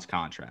Deshaun's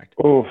contract.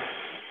 Oh,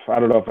 I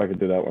don't know if I could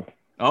do that one.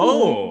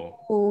 Oh.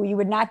 Ooh, you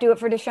would not do it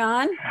for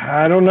Deshaun?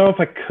 I don't know if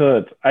I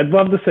could. I'd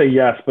love to say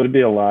yes, but it'd be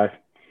a lie.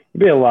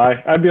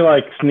 I'd be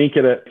like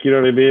sneaking it. You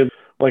know what I mean?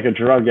 Like a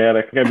drug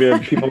addict. I'd be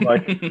people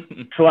like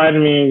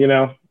sliding me,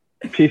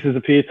 pieces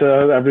of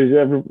pizza.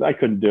 I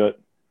couldn't do it.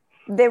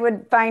 They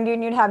would find you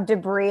and you'd have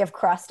debris of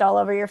crust all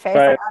over your face.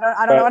 Right. Like,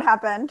 I don't know what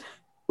happened.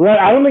 Right.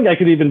 I don't think I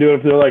could even do it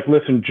if they're like,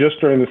 listen, just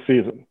during the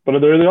season. But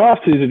if they're in the off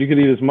season, you could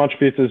eat as much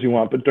pizza as you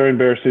want. But during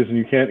bear season,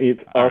 you can't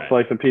eat a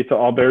slice of pizza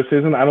all bear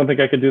season. I don't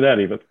think I could do that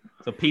even.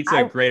 So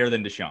pizza greater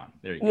than Deshaun.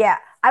 There you go. Yeah.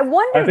 I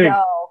wonder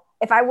though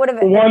if I would have.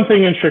 One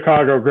thing in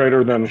Chicago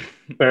greater than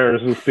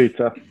bears is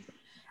pizza.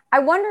 I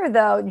wonder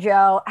though,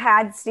 Joe,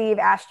 had Steve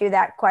asked you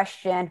that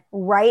question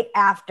right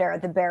after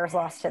the Bears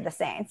lost to the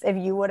Saints, if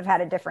you would have had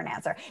a different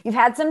answer. You've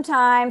had some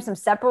time, some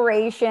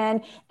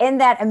separation in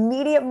that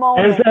immediate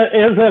moment.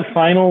 As that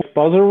final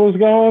buzzer was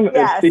going,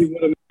 yes. If Steve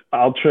would have,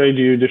 I'll trade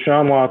you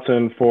Deshaun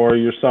Watson for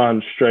your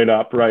son straight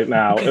up right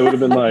now. It would have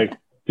been like,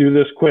 do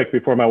this quick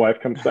before my wife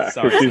comes back.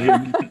 Because she's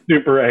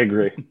super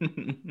angry.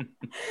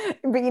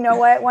 But you know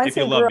what? Once if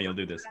you love me, you'll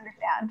do this.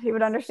 He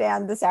would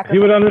understand the sacrifice. He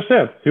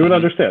would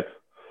understand.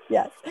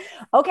 Yes.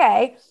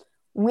 Okay.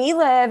 We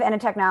live in a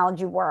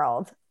technology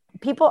world.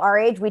 People our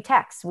age, we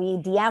text, we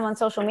DM on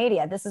social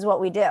media. This is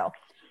what we do.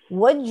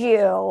 Would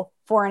you,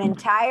 for an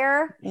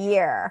entire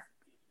year,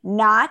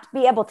 not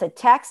be able to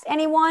text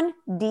anyone,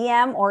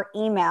 DM, or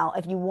email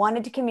if you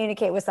wanted to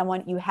communicate with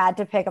someone, you had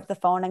to pick up the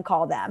phone and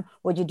call them?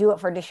 Would you do it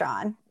for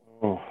Deshaun?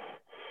 Oh,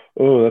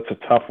 that's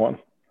a tough one.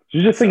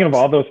 You're just thinking of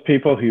all those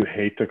people who you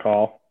hate to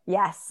call.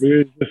 Yes.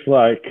 You're just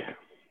like,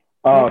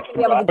 be able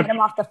to get them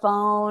off the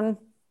phone.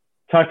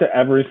 Talk to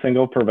every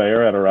single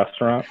purveyor at a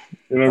restaurant.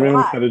 You know what I mean?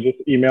 Instead of just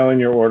emailing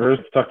your orders,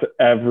 talk to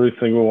every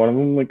single one of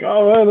them. Like,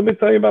 let me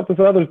tell you about this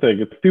other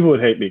thing. People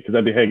would hate me because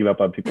I'd be hanging up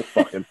on people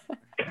fucking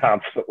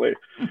constantly.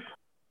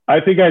 I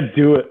think I'd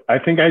do it. I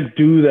think I'd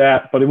do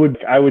that, but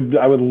I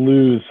would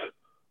lose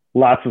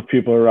lots of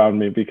people around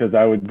me because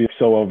I would be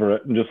so over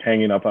it and just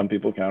hanging up on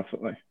people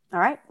constantly. All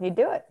right, you'd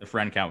do it. The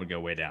friend count would go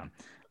way down.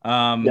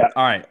 All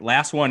right,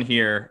 last one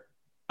here.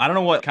 I don't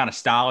know what kind of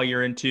style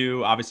you're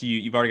into. Obviously,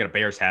 you've already got a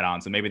Bears hat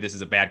on, so maybe this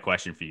is a bad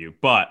question for you.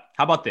 But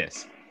how about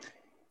this?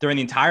 During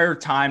the entire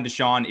time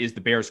Deshaun is the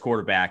Bears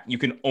quarterback, you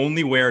can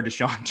only wear a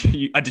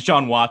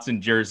Deshaun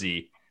Watson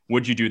jersey.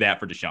 Would you do that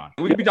for Deshaun?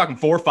 We could be talking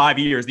 4 or 5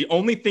 years. The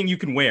only thing you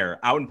can wear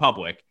out in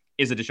public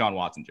is a Deshaun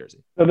Watson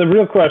jersey. So the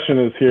real question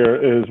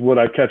is would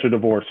I catch a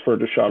divorce for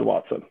Deshaun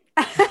Watson?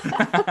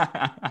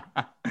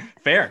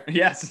 Fair.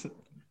 Yes.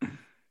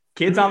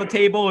 Kids on the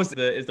table. Is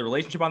the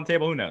relationship on the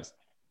table? Who knows?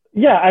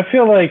 Yeah, I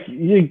feel like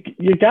you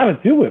got to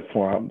do it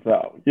for him,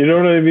 though. You know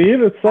what I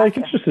mean? It's like,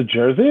 it's just a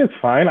jersey. It's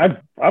fine.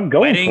 I'm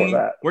going for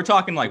that. We're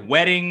talking like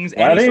weddings.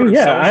 Any sort of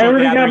I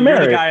already got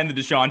married. You're the guy in the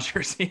Deshaun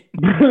jersey.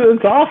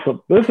 It's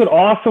awesome. This is an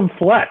awesome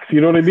flex. You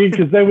know what I mean?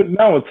 Because they would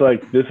know. It's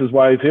like, this is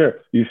why he's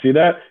here. You see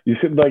that? You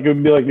see, like, it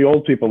would be like the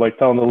old people, like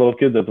telling the little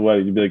kids at the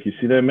wedding. You'd be like, you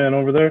see that man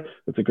over there?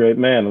 That's a great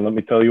man. And let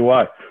me tell you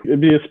why.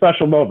 It'd be a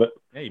special moment.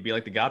 Yeah, you'd be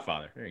like the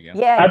Godfather. There you go.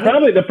 Yeah.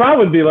 The problem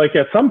would be like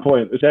at some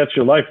point, if that's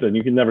your life, then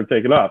you can never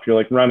take it off. You're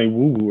like Ronnie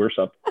Woo or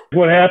something.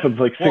 What happens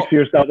like 6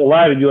 years down the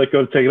line and you like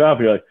go to take it off?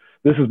 And you're like,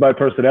 this is my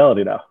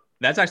personality now.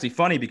 That's actually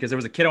funny because there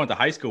was a kid I went to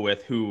high school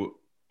with who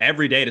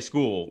every day to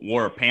school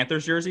wore a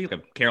Panthers jersey, like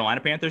a Carolina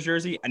Panthers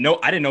jersey. I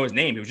didn't know his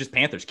name. He was just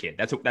Panthers kid.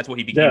 That's what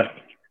he became. Yeah.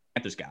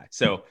 Panthers guy.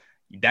 So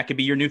that could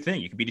be your new thing.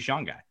 You could be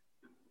Deshaun guy.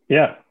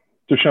 Yeah.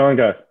 Deshaun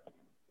guy.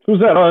 Who's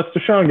that? Oh, it's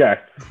Deshaun guy.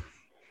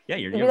 Yeah,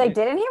 you're like,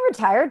 didn't he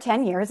retire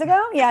 10 years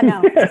ago? Yeah,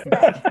 no.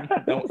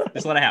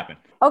 Just let it happen.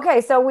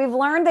 Okay, so we've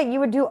learned that you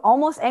would do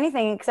almost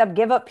anything except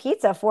give up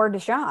pizza for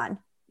Deshaun.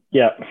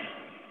 Yeah.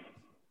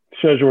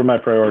 Shows you where my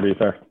priorities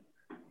are.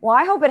 Well,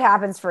 I hope it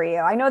happens for you.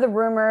 I know the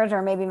rumors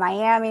or maybe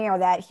Miami or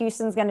that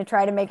Houston's going to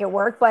try to make it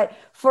work, but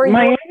for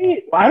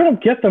Miami, I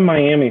don't get the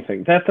Miami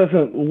thing.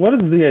 What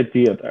is the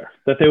idea there?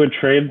 That they would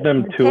trade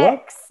them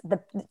Tua? The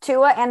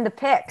Tua and the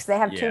picks. They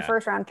have 2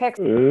 first-round picks.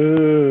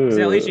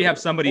 So at least you have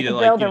somebody to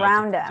build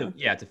around him.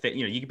 To fit.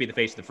 You could be the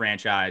face of the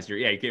franchise. You're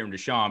getting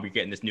Deshaun, but you're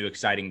getting this new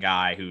exciting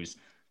guy who's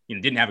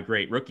didn't have a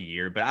great rookie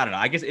year. But I don't know.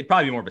 I guess it'd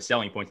probably be more of a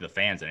selling point to the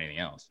fans than anything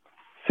else.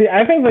 See,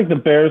 I think like the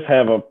Bears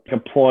have a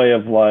ploy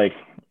of like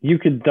you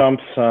could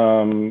dump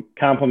some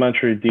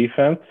complimentary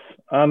defense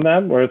on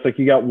them, where it's like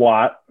you got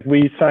Watt.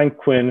 We signed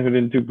Quinn, who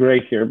didn't do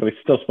great here, but he's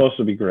still supposed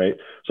to be great.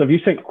 So if you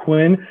send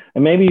Quinn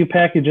and maybe you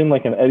package in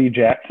like an Eddie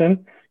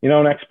Jackson,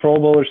 an ex-Pro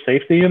Bowler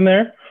safety in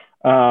there,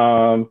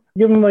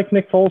 give him like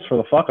Nick Foles for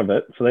the fuck of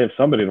it, so they have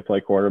somebody to play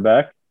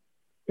quarterback.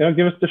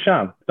 Give us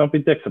Deshaun. Don't be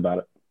dicks about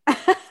it.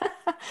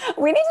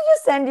 We need to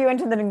just send you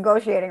into the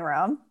negotiating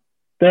room.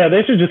 Yeah,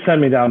 they should just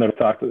send me down there to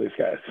talk to these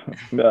guys.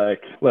 Be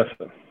like,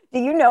 listen. Do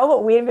you know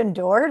what we've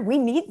endured? We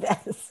need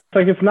this. It's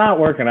like, it's not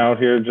working out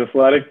here. Just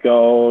let it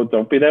go.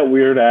 Don't be that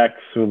weird ex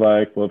who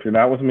like, well, if you're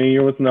not with me,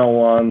 you're with no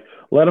one.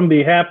 Let them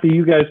be happy.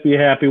 You guys be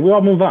happy. We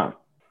all move on.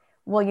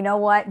 Well, you know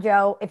what,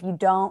 Joe? If you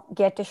don't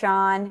get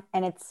Deshaun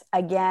and it's,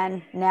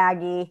 again,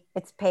 Nagy,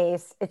 it's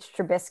Pace, it's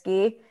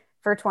Trubisky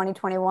for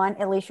 2021,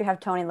 at least you have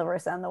Tony La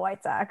Russa and the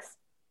White Sox.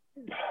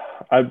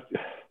 I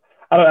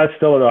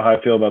still don't know how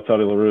I feel about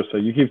Tony La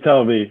Russa. You keep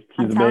telling me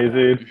he's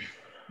amazing.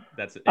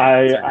 That's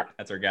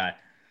our guy.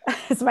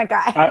 It's my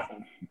guy.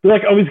 They're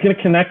like, oh, he's going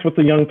to connect with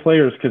the young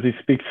players because he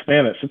speaks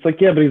Spanish. It's like,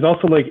 yeah, but he's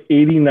also like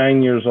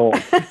 89 years old.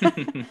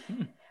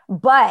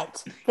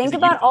 But think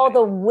about all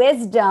the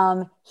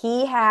wisdom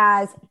he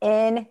has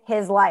in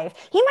his life.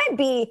 He might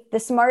be the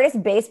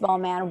smartest baseball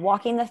man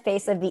walking the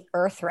face of the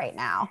earth right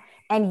now,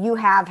 and you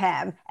have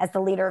him as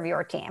the leader of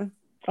your team.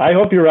 I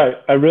hope you're right.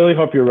 I really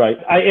hope you're right.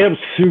 I am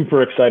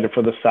super excited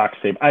for the Sox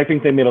team. I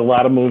think they made a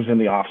lot of moves in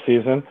the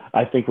offseason.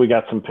 I think we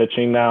got some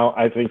pitching now.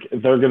 I think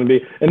they're going to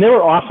be – and they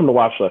were awesome to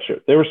watch last year.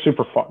 They were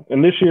super fun.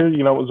 And this year, it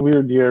was a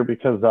weird year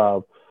because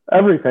of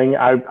everything.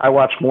 I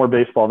watched more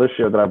baseball this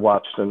year than I've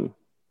watched in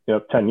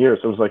 10 years.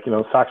 It was like,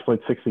 the Sox played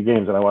 60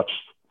 games and I watched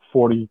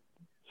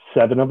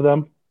 47 of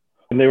them.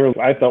 And they were,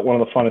 I thought, one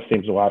of the funnest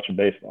teams to watch in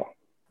baseball.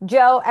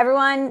 Joe,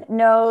 everyone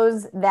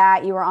knows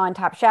that you were on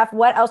Top Chef.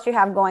 What else do you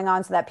have going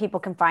on so that people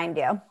can find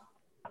you?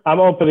 I'm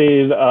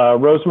opening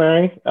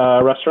Rosemary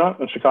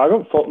restaurant in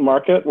Chicago, Fulton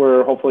Market.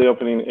 We're hopefully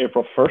opening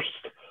April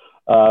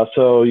 1st.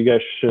 So you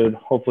guys should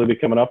hopefully be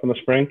coming up in the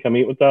spring. Come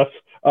eat with us.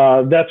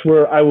 That's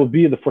where I will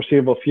be the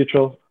foreseeable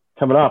future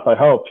coming up, I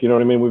hope. You know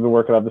what I mean? We've been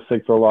working on this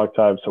thing for a long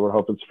time, so we're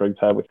hoping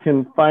springtime we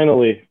can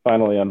finally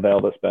unveil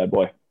this bad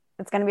boy.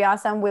 It's going to be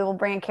awesome. We will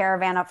bring a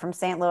caravan up from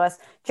St. Louis.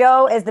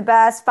 Joe is the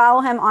best.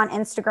 Follow him on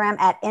Instagram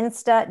at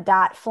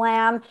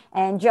insta.flam.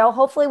 And Joe,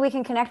 hopefully we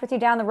can connect with you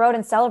down the road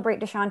and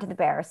celebrate Deshaun to the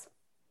Bears.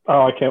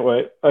 Oh, I can't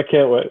wait.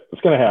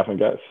 It's going to happen,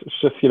 guys. It's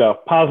just,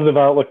 positive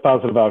outlook,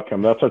 positive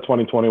outcome. That's our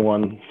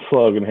 2021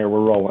 slogan here.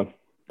 We're rolling.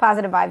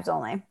 Positive vibes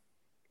only.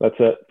 That's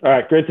it. All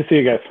right. Great to see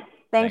you guys.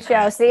 Thanks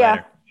Joe. See ya.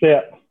 See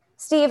ya.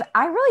 Steve,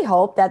 I really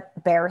hope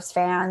that Bears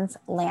fans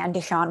land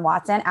Deshaun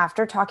Watson.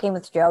 After talking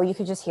with Joe, you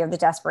could just hear the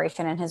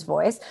desperation in his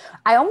voice.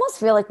 I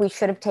almost feel like we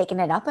should have taken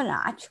it up a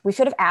notch. We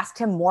should have asked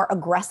him more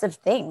aggressive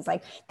things.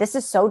 Like, this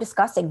is so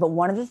disgusting. But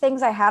one of the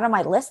things I had on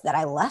my list that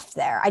I left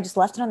there, I just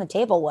left it on the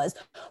table, was,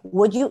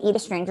 would you eat a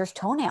stranger's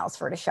toenails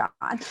for Deshaun?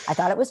 I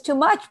thought it was too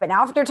much. But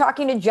now after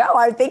talking to Joe,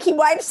 I think he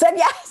might have said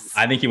yes.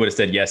 I think he would have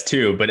said yes,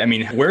 too. But I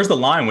mean, where's the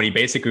line when he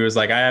basically was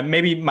like,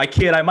 maybe my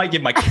kid, I might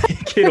give my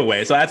kid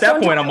away. So at that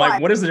point, I'm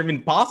like, what is it even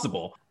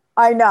possible?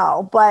 I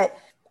know, but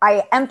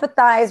I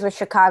empathize with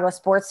Chicago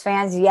sports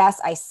fans.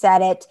 Yes, I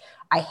said it.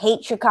 I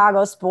hate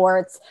Chicago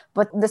sports,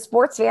 but the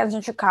sports fans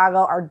in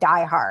Chicago are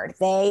diehard.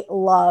 They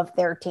love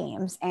their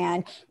teams.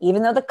 And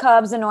even though the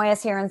Cubs annoy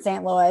us here in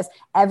St. Louis,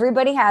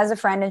 everybody has a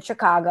friend in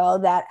Chicago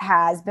that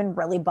has been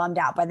really bummed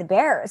out by the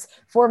Bears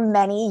for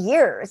many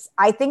years.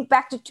 I think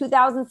back to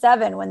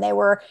 2007 when they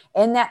were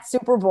in that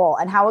Super Bowl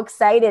and how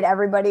excited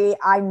everybody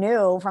I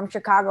knew from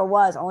Chicago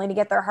was, only to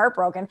get their heart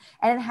broken.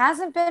 And it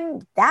hasn't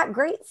been that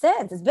great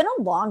since. It's been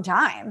a long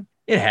time.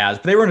 It has,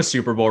 but they were in a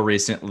Super Bowl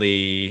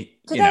recently.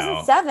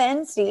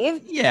 2007,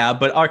 Steve. Yeah,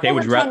 but okay.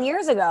 Would you 10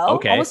 years ago.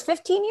 Okay. Almost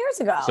 15 years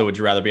ago. So would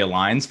you rather be a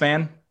Lions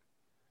fan?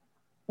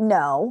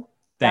 No.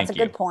 That's a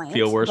good point.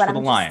 Feel worse for the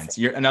Lions.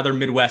 You're another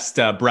Midwest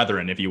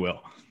brethren, if you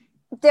will.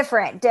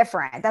 Different.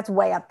 That's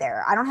way up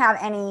there. I don't have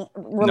any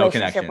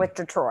relationship with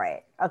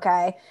Detroit.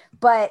 Okay.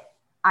 But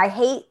I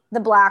hate the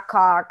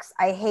Blackhawks.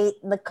 I hate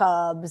the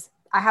Cubs.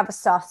 I have a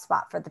soft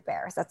spot for the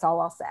Bears. That's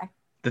all I'll say.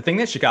 The thing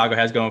that Chicago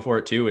has going for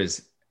it, too,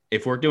 is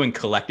if we're doing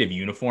collective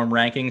uniform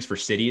rankings for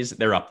cities,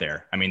 they're up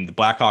there. I mean, the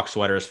Blackhawks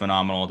sweater is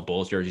phenomenal. The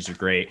Bulls jerseys are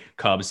great.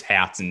 Cubs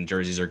hats and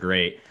jerseys are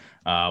great.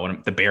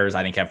 The Bears,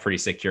 I think, have pretty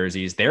sick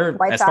jerseys. They're,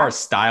 as far as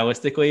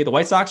stylistically, the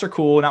White Sox are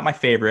cool. Not my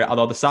favorite,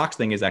 although the Sox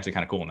thing is actually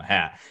kind of cool in the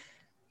hat.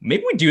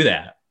 Maybe we do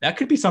that. That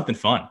could be something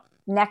fun.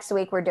 Next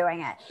week, we're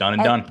doing it. Done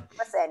and done.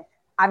 Listen,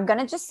 I'm going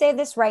to just say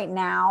this right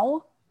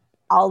now.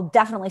 I'll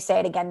definitely say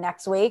it again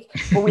next week,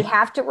 but we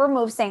have to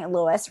remove St.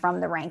 Louis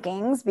from the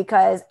rankings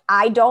because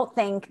I don't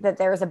think that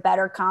there's a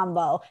better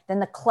combo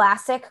than the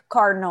classic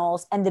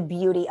Cardinals and the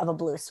beauty of a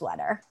blue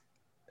sweater.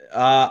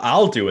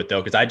 I'll do it, though,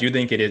 because I do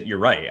think it is. You're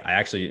right. I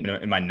actually,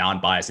 in my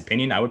non-biased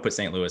opinion, I would put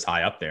St. Louis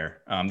high up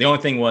there. The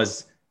only thing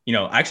was,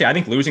 actually, I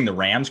think losing the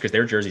Rams because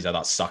their jerseys I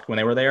thought sucked when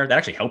they were there. That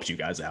actually helps you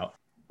guys out.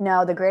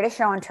 No, the Greatest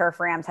Show on Turf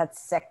Rams had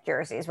sick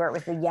jerseys where it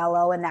was the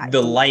yellow and that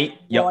the light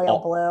royal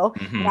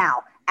blue. Mm-hmm.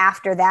 Now,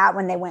 after that,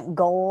 when they went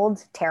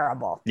gold,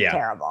 terrible. Yeah.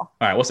 Terrible. All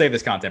right. We'll save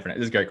this content for next.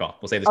 This is a great call.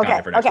 We'll save this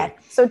content for next week.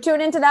 So tune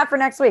into that for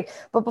next week.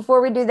 But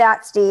before we do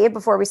that, Steve,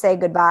 before we say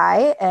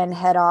goodbye and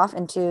head off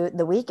into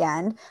the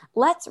weekend,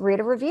 let's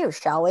read a review,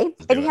 shall we?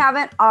 If you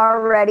haven't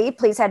already,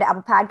 please head to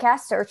Apple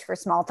Podcasts, search for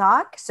Small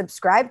Talk,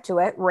 subscribe to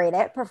it, rate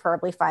it,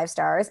 preferably 5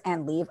 stars,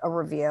 and leave a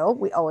review.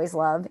 We always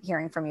love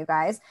hearing from you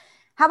guys.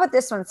 How about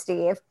this one,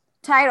 Steve?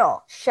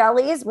 Title,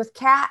 Shelley's with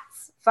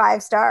Cats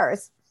 5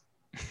 stars.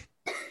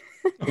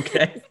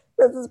 Okay.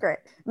 This is great.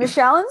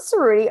 Michelle and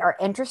Ceruti are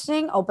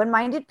interesting,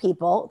 open-minded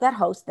people that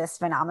host this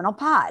phenomenal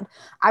pod.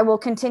 I will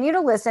continue to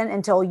listen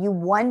until you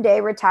one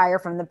day retire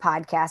from the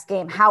podcast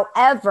game.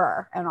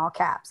 However, in all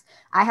caps,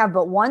 I have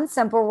but one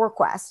simple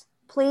request.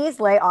 Please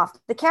lay off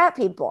the cat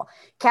people.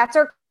 Cats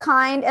are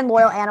kind and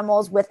loyal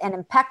animals with an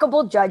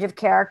impeccable judge of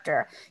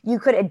character. You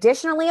could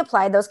additionally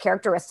apply those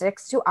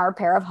characteristics to our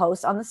pair of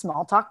hosts on the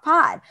Small Talk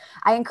pod.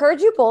 I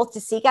encourage you both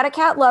to seek out a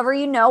cat lover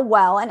you know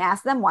well and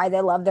ask them why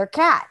they love their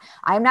cat.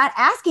 I am not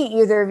asking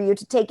either of you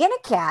to take in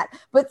a cat,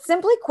 but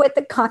simply quit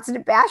the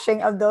constant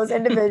bashing of those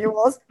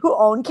individuals who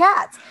own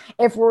cats.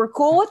 If we're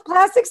cool with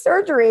plastic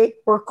surgery,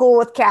 we're cool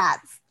with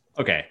cats.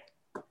 Okay.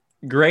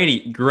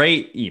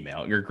 Great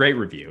email. Your great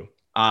review.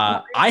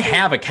 I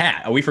have a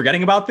cat. Are we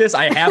forgetting about this?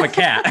 I have a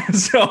cat.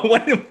 So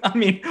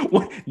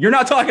you're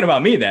not talking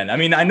about me then. I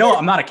mean, I know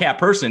I'm not a cat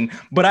person,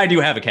 but I do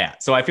have a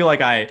cat. So I feel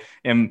like I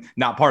am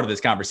not part of this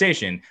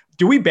conversation.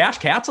 Do we bash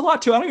cats a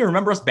lot too? I don't even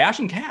remember us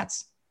bashing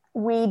cats.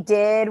 We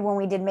did when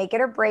we did Make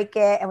It or Break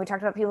It. And we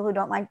talked about people who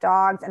don't like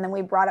dogs. And then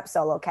we brought up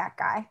Solo Cat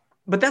Guy.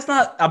 But that's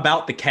not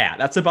about the cat.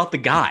 That's about the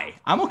guy.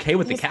 I'm okay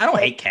with the cat. I don't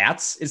hate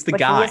cats. It's the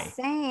guy.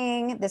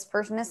 This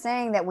person is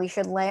saying that we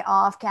should lay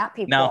off cat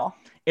people. Now,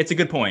 it's a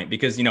good point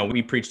because,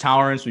 we preach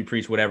tolerance. We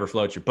preach whatever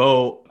floats your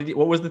boat.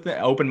 What was the thing?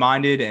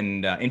 Open-minded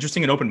and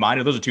interesting and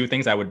open-minded. Those are two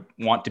things I would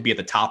want to be at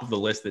the top of the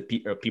list that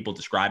people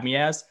describe me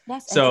as.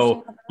 Yes,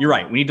 so you're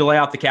right. We need to lay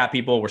off the cat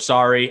people. We're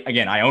sorry.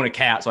 Again, I own a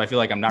cat, so I feel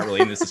like I'm not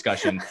really in this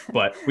discussion,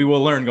 but we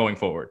will learn going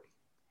forward.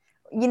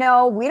 We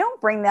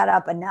don't bring that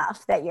up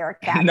enough that you're a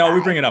cat No, guy.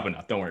 we bring it up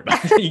enough. Don't worry about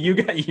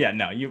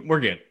it. We're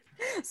good.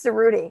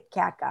 Ceruti,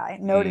 cat guy,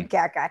 noted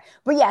cat guy.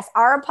 But yes,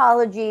 our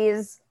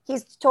apologies.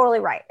 He's totally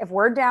right. If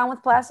we're down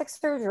with plastic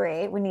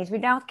surgery, we need to be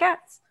down with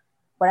cats.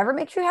 Whatever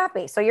makes you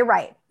happy. So you're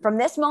right. From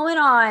this moment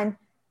on,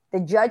 the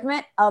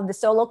judgment of the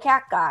Solo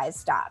Cat guys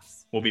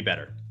stops. We'll be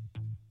better.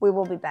 We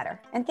will be better.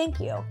 And thank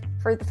you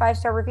for the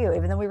 5-star review,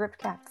 even though we ripped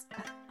cats.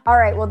 All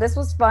right. Well, this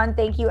was fun.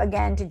 Thank you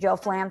again to Joe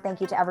Flamm. Thank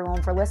you to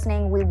everyone for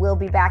listening. We will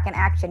be back in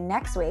action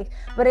next week.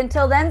 But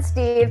until then,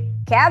 Steve,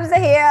 Cabs are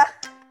here.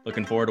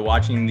 Looking forward to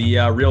watching the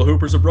Real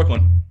Hoopers of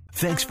Brooklyn.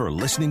 Thanks for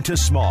listening to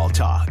Small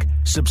Talk.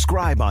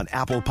 Subscribe on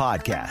Apple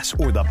Podcasts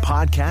or the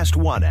Podcast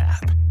One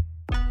app.